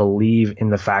able to believe in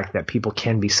the fact that people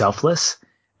can be selfless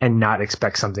and not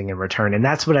expect something in return. And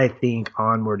that's what I think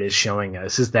Onward is showing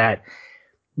us, is that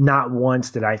not once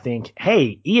did I think,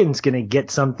 hey, Ian's going to get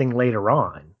something later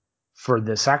on for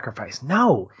the sacrifice.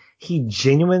 No, he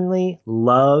genuinely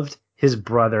loved his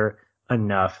brother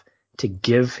enough to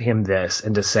give him this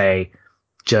and to say,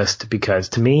 just because.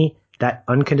 To me, that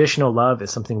unconditional love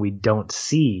is something we don't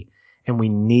see and we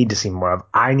need to see more of.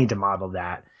 I need to model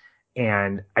that.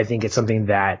 And I think it's something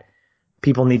that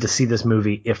people need to see this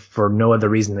movie, if for no other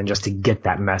reason than just to get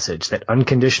that message that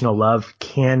unconditional love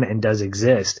can and does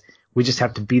exist. We just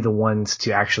have to be the ones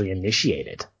to actually initiate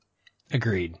it.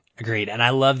 Agreed. And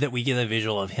I love that we get a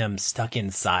visual of him stuck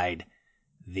inside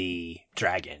the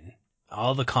dragon.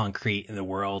 All the concrete in the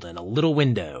world and a little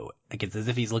window. Like it's as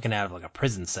if he's looking out of like a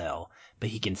prison cell, but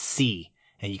he can see,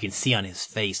 and you can see on his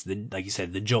face, like you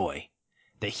said, the joy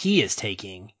that he is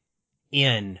taking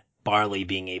in Barley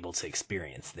being able to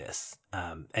experience this.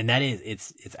 And that is,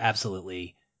 it's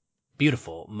absolutely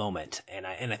beautiful moment. And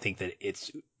I think that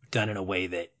it's done in a way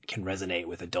that can resonate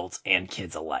with adults and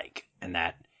kids alike. And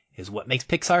that is what makes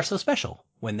Pixar so special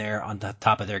when they're on the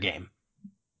top of their game.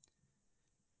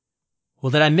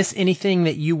 Well, did I miss anything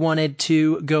that you wanted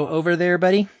to go over there,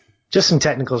 buddy? Just some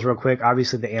technicals real quick.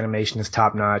 Obviously, the animation is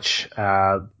top notch.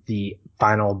 The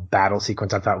final battle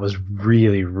sequence I thought was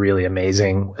really, really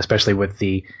amazing, especially with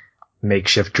the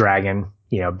makeshift dragon,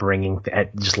 I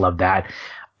just love that.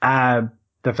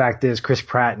 The fact is Chris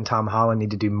Pratt and Tom Holland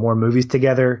need to do more movies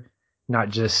together, not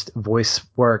just voice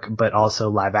work, but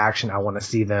also live action. I want to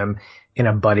see them in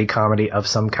a buddy comedy of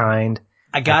some kind.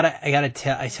 I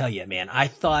tell you, man, I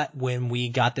thought when we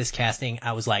got this casting,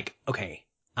 I was like, okay,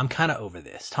 I'm kind of over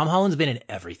this. Tom Holland's been in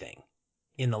everything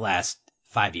in the last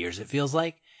 5 years, it feels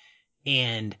like.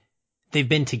 And they've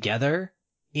been together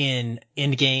in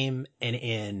Endgame and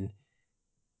in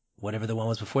whatever the one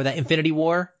was before that, Infinity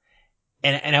War.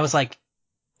 And I was like,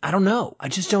 I don't know. I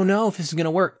just don't know if this is going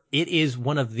to work. It is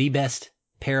one of the best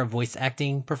pair of voice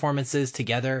acting performances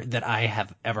together that I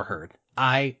have ever heard.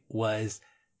 I was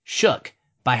shook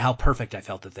by how perfect I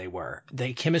felt that they were.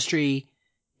 The chemistry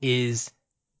is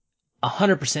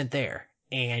 100% there.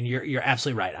 And you're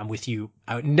absolutely right. I'm with you.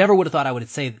 I never would have thought I would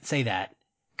say that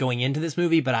going into this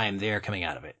movie, but I am there coming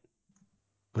out of it.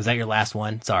 Was that your last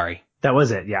one? Sorry. That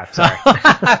was it. Yeah. Sorry.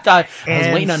 I thought I was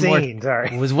waiting on scene, more.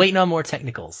 Sorry. Was waiting on more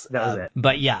technicals. That was it.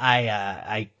 But yeah,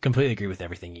 I completely agree with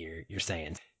everything you're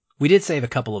saying. We did save a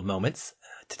couple of moments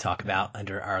to talk about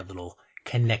under our little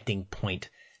connecting point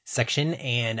section.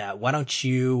 And why don't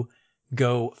you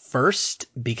go first?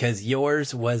 Because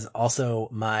yours was also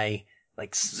my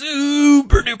like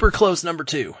super duper close number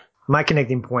 2. My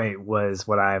connecting point was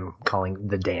what I'm calling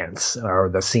the dance, or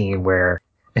the scene where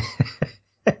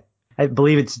I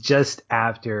believe it's just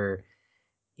after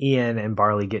Ian and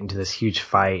Barley get into this huge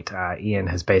fight. Ian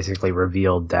has basically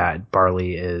revealed that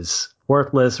Barley is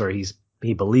worthless, or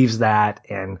he believes that,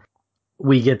 and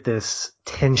we get this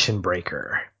tension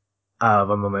breaker of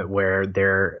a moment where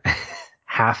their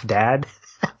half dad,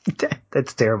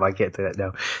 that's terrible, I can't say that,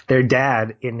 no, their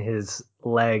dad in his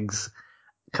legs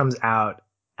comes out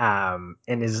and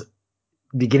is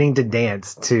beginning to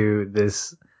dance to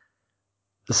this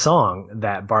song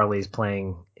that Barley's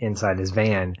playing inside his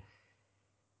van.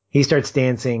 He starts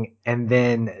dancing, and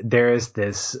then there's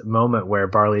this moment where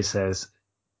Barley says,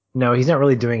 no, he's not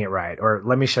really doing it right, or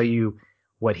let me show you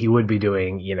what he would be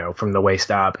doing, from the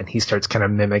waist up. And he starts kind of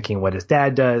mimicking what his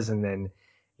dad does. And then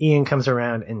Ian comes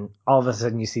around, and all of a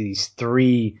sudden you see these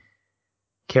 3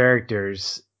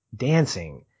 characters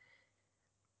dancing.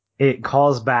 It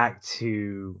calls back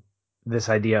to this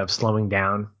idea of slowing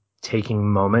down, taking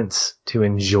moments to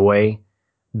enjoy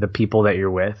the people that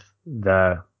you're with,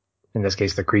 in this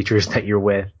case, the creatures that you're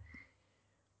with.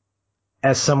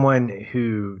 As someone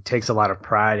who takes a lot of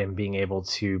pride in being able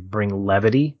to bring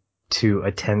levity to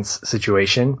a tense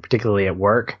situation, particularly at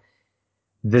work,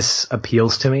 this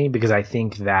appeals to me, because I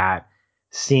think that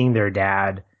seeing their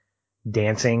dad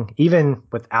dancing, even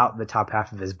without the top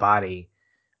half of his body,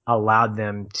 allowed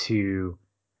them to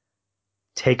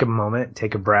take a moment,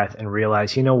 take a breath, and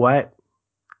realize, you know what?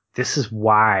 This is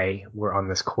why we're on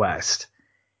this quest.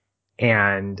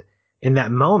 And in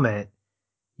that moment,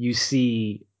 you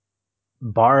see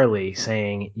Barley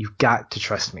saying, you've got to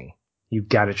trust me. You've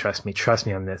got to trust me. Trust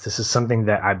me on this. This is something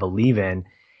that I believe in.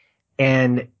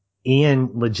 And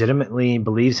Ian legitimately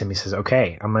believes him. He says,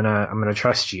 okay, I'm going to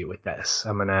trust you with this.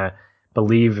 I'm going to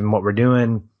believe in what we're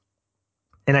doing.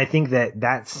 And I think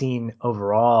that scene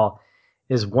overall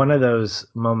is one of those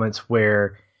moments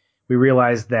where we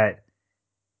realize that,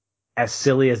 as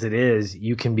silly as it is,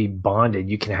 you can be bonded.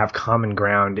 You can have common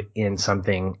ground in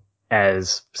something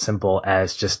as simple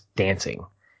as just dancing.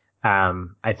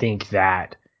 I think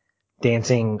that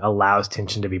dancing allows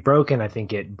tension to be broken. I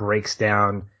think it breaks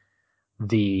down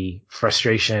the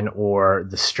frustration or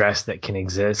the stress that can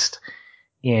exist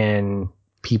in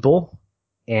people.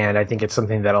 And I think it's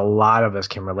something that a lot of us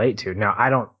can relate to. Now, I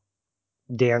don't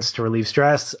dance to relieve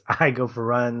stress. I go for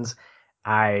runs.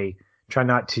 I try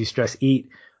not to stress eat.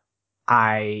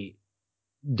 I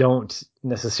don't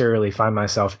necessarily find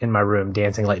myself in my room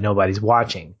dancing like nobody's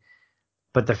watching.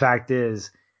 But the fact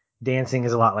is, dancing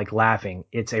is a lot like laughing.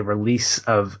 It's a release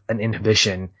of an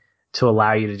inhibition to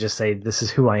allow you to just say, this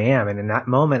is who I am. And in that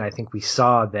moment, I think we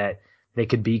saw that they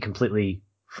could be completely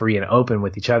free and open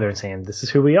with each other and saying, this is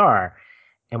who we are.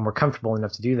 And we're comfortable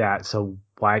enough to do that. So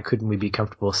why couldn't we be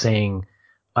comfortable saying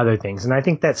other things? And I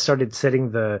think that started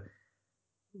setting the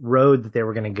road that they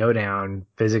were going to go down,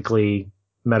 physically,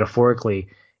 metaphorically,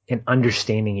 in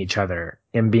understanding each other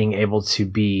and being able to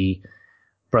be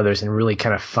brothers and really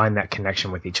kind of find that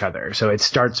connection with each other. So it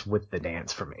starts with the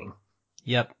dance for me.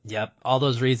 Yep. All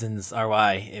those reasons are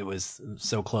why it was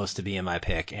so close to being my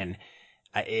pick. And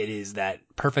it is that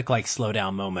perfect like slow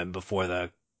down moment before the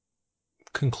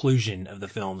conclusion of the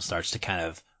film starts to kind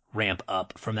of ramp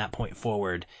up from that point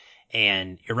forward.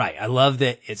 And you're right. I love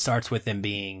that it starts with them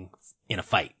being in a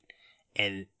fight,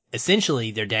 and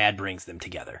essentially their dad brings them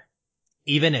together.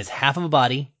 Even as half of a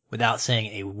body, without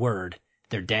saying a word,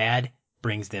 their dad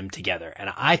brings them together.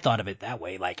 And I thought of it that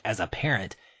way, like as a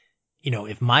parent,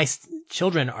 if my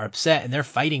children are upset and they're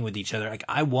fighting with each other, like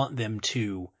I want them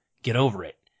to get over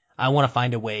it. I want to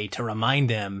find a way to remind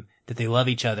them that they love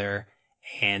each other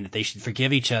and that they should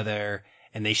forgive each other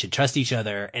and they should trust each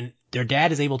other. And their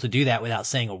dad is able to do that without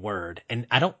saying a word. And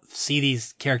I don't see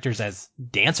these characters as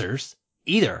dancers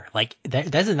either. Like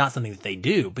that is not something that they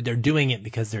do, but they're doing it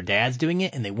because their dad's doing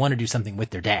it and they want to do something with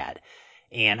their dad.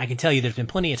 And I can tell you there's been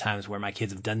plenty of times where my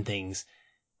kids have done things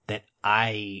that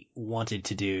I wanted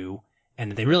to do and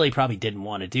that they really probably didn't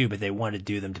want to do, but they wanted to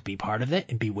do them to be part of it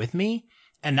and be with me.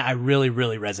 And I really,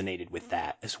 really resonated with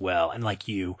that as well. And like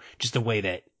you, just the way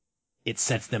that it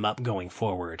sets them up going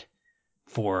forward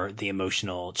for the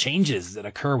emotional changes that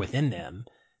occur within them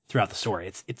throughout the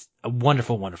story. It's a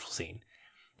wonderful, wonderful scene.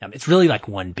 It's really like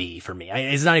 1B for me.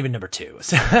 It's not even number 2.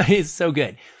 So it's so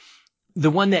good.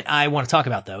 The one that I want to talk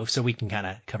about though, so we can kind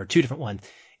of cover 2 different ones,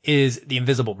 is The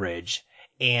Invisible Bridge.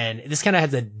 And this kind of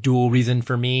has a dual reason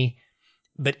for me,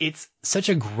 but it's such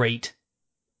a great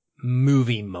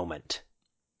movie moment.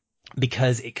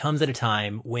 because it comes at a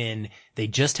time when they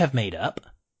just have made up,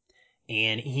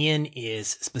 and Ian is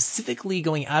specifically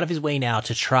going out of his way now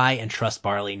to try and trust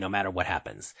Barley no matter what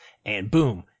happens. And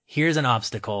boom, here's an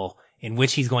obstacle in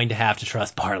which he's going to have to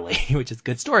trust Barley, which is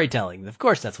good storytelling. Of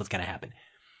course, that's what's going to happen.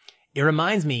 It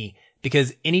reminds me,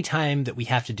 because anytime that we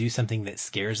have to do something that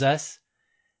scares us,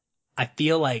 I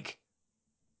feel like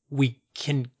we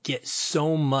can get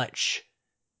so much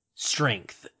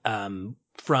strength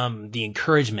from the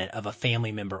encouragement of a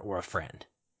family member or a friend.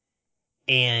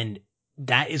 And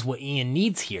that is what Ian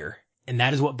needs here. And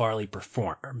that is what Barley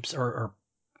performs or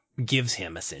gives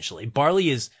him, essentially. Barley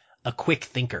is a quick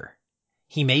thinker.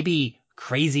 He may be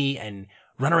crazy and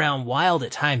run around wild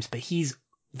at times, but he's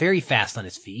very fast on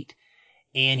his feet.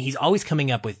 And he's always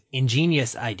coming up with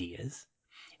ingenious ideas.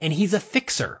 And he's a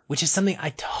fixer, which is something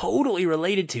I totally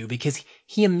related to, because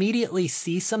he immediately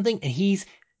sees something and he's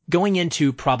going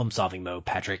into problem solving mode,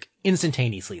 Patrick,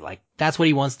 instantaneously. Like, that's what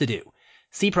he wants to do.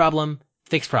 See problem,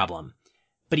 fix problem.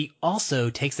 But he also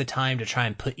takes the time to try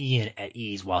and put Ian at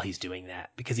ease while he's doing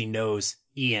that, because he knows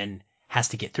Ian has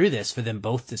to get through this for them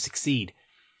both to succeed.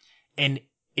 And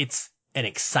it's an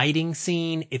exciting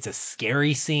scene. It's a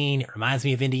scary scene. It reminds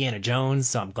me of Indiana Jones,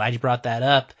 so I'm glad you brought that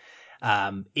up.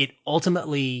 It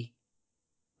ultimately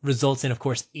results in, of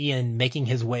course, Ian making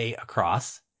his way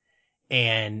across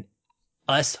and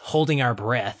us holding our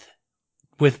breath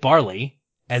with Barley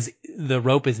as the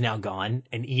rope is now gone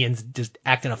and Ian's just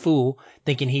acting a fool,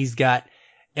 thinking he's got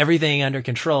everything under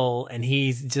control and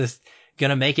he's just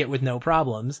gonna make it with no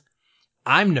problems.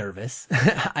 I'm nervous.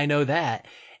 I know that.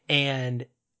 And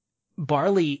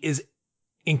Barley is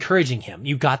encouraging him.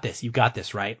 You got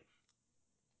this, right?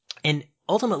 And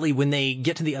ultimately, when they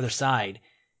get to the other side,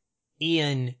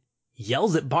 Ian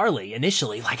yells at Barley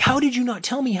initially, like, how did you not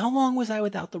tell me? How long was I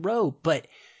without the rope? But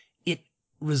it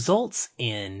results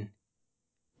in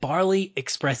Barley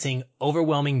expressing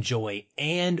overwhelming joy.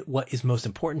 And what is most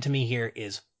important to me here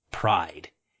is pride.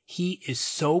 He is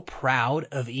so proud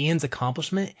of Ian's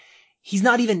accomplishment. He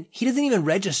doesn't even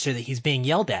register that he's being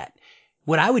yelled at.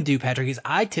 What I would do, Patrick, is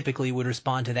I typically would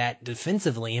respond to that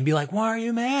defensively and be like, why are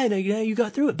you mad? You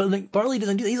got through it. But like, Barley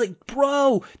doesn't do that. He's like,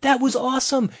 bro, that was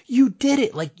awesome. You did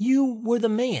it. Like, you were the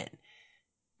man.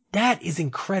 That is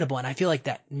incredible. And I feel like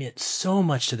that meant so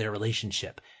much to their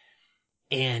relationship.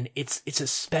 And it's a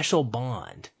special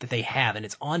bond that they have, and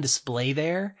it's on display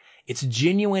there. It's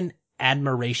genuine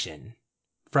admiration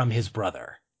from his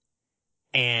brother.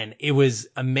 And it was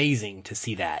amazing to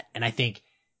see that. And I think,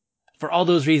 for all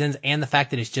those reasons, and the fact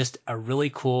that it's just a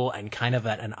really cool and kind of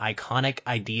an iconic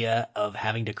idea of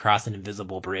having to cross an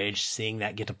invisible bridge, seeing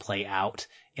that get to play out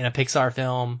in a Pixar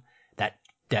film,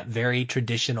 that very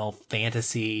traditional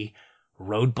fantasy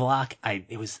roadblock,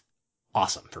 it was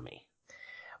awesome for me.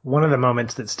 One of the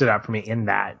moments that stood out for me in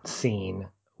that scene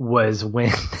was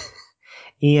when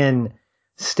Ian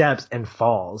steps and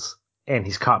falls and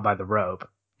he's caught by the rope.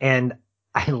 And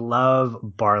I love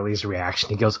Barley's reaction.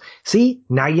 He goes, see,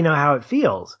 now you know how it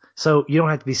feels. So you don't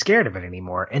have to be scared of it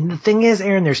anymore. And the thing is,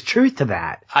 Aaron, there's truth to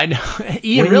that. I know.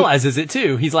 Ian realizes it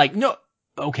too. He's like, no,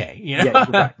 okay. You know? Yeah,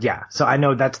 right. Yeah. So I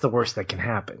know that's the worst that can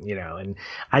happen, and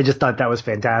I just thought that was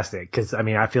fantastic because, I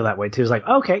mean, I feel that way too. It's like,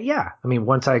 okay, yeah. I mean,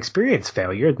 once I experience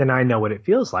failure, then I know what it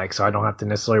feels like. So I don't have to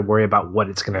necessarily worry about what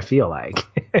it's going to feel like.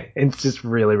 It's just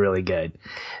really, really good.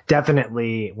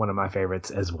 Definitely one of my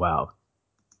favorites as well.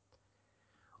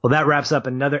 Well, that wraps up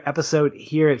another episode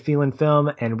here at Feelin'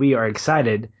 Film, and we are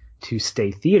excited to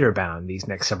stay theater bound these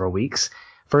next several weeks.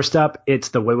 First up, it's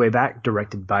The Way, Way Back,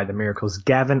 directed by The Miracles'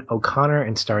 Gavin O'Connor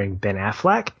and starring Ben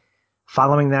Affleck.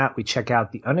 Following that, we check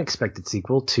out the unexpected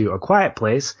sequel to A Quiet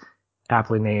Place,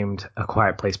 aptly named A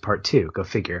Quiet Place Part 2, go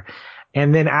figure.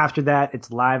 And then after that,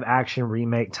 it's live action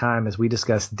remake time as we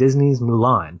discuss Disney's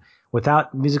Mulan,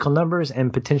 without musical numbers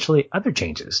and potentially other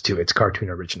changes to its cartoon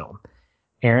original.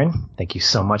 Aaron, thank you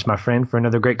so much, my friend, for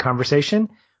another great conversation.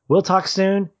 We'll talk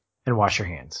soon, and wash your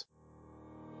hands.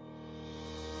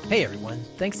 Hey everyone,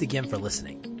 thanks again for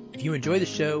listening. If you enjoy the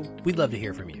show, we'd love to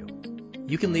hear from you.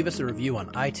 You can leave us a review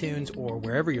on iTunes or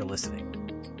wherever you're listening.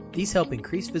 These help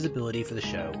increase visibility for the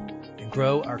show and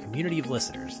grow our community of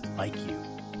listeners like you.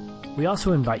 We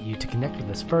also invite you to connect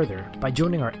with us further by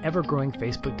joining our ever-growing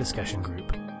Facebook discussion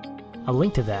group. A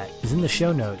link to that is in the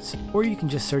show notes, or you can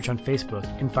just search on Facebook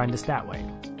and find us that way.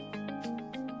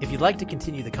 If you'd like to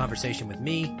continue the conversation with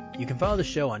me, you can follow the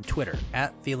show on Twitter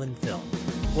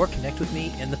 @FeelinFilm, or connect with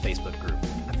me in the Facebook group.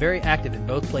 I'm very active in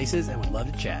both places and would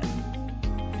love to chat.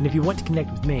 And if you want to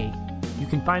connect with me, you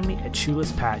can find me at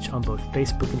Shoeless Patch on both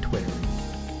Facebook and Twitter.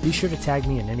 Be sure to tag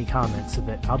me in any comments so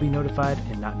that I'll be notified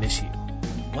and not miss you.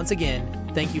 Once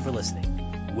again, thank you for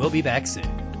listening. We'll be back soon.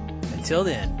 Until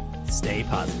then, stay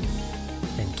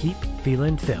positive. And keep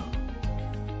feeling film.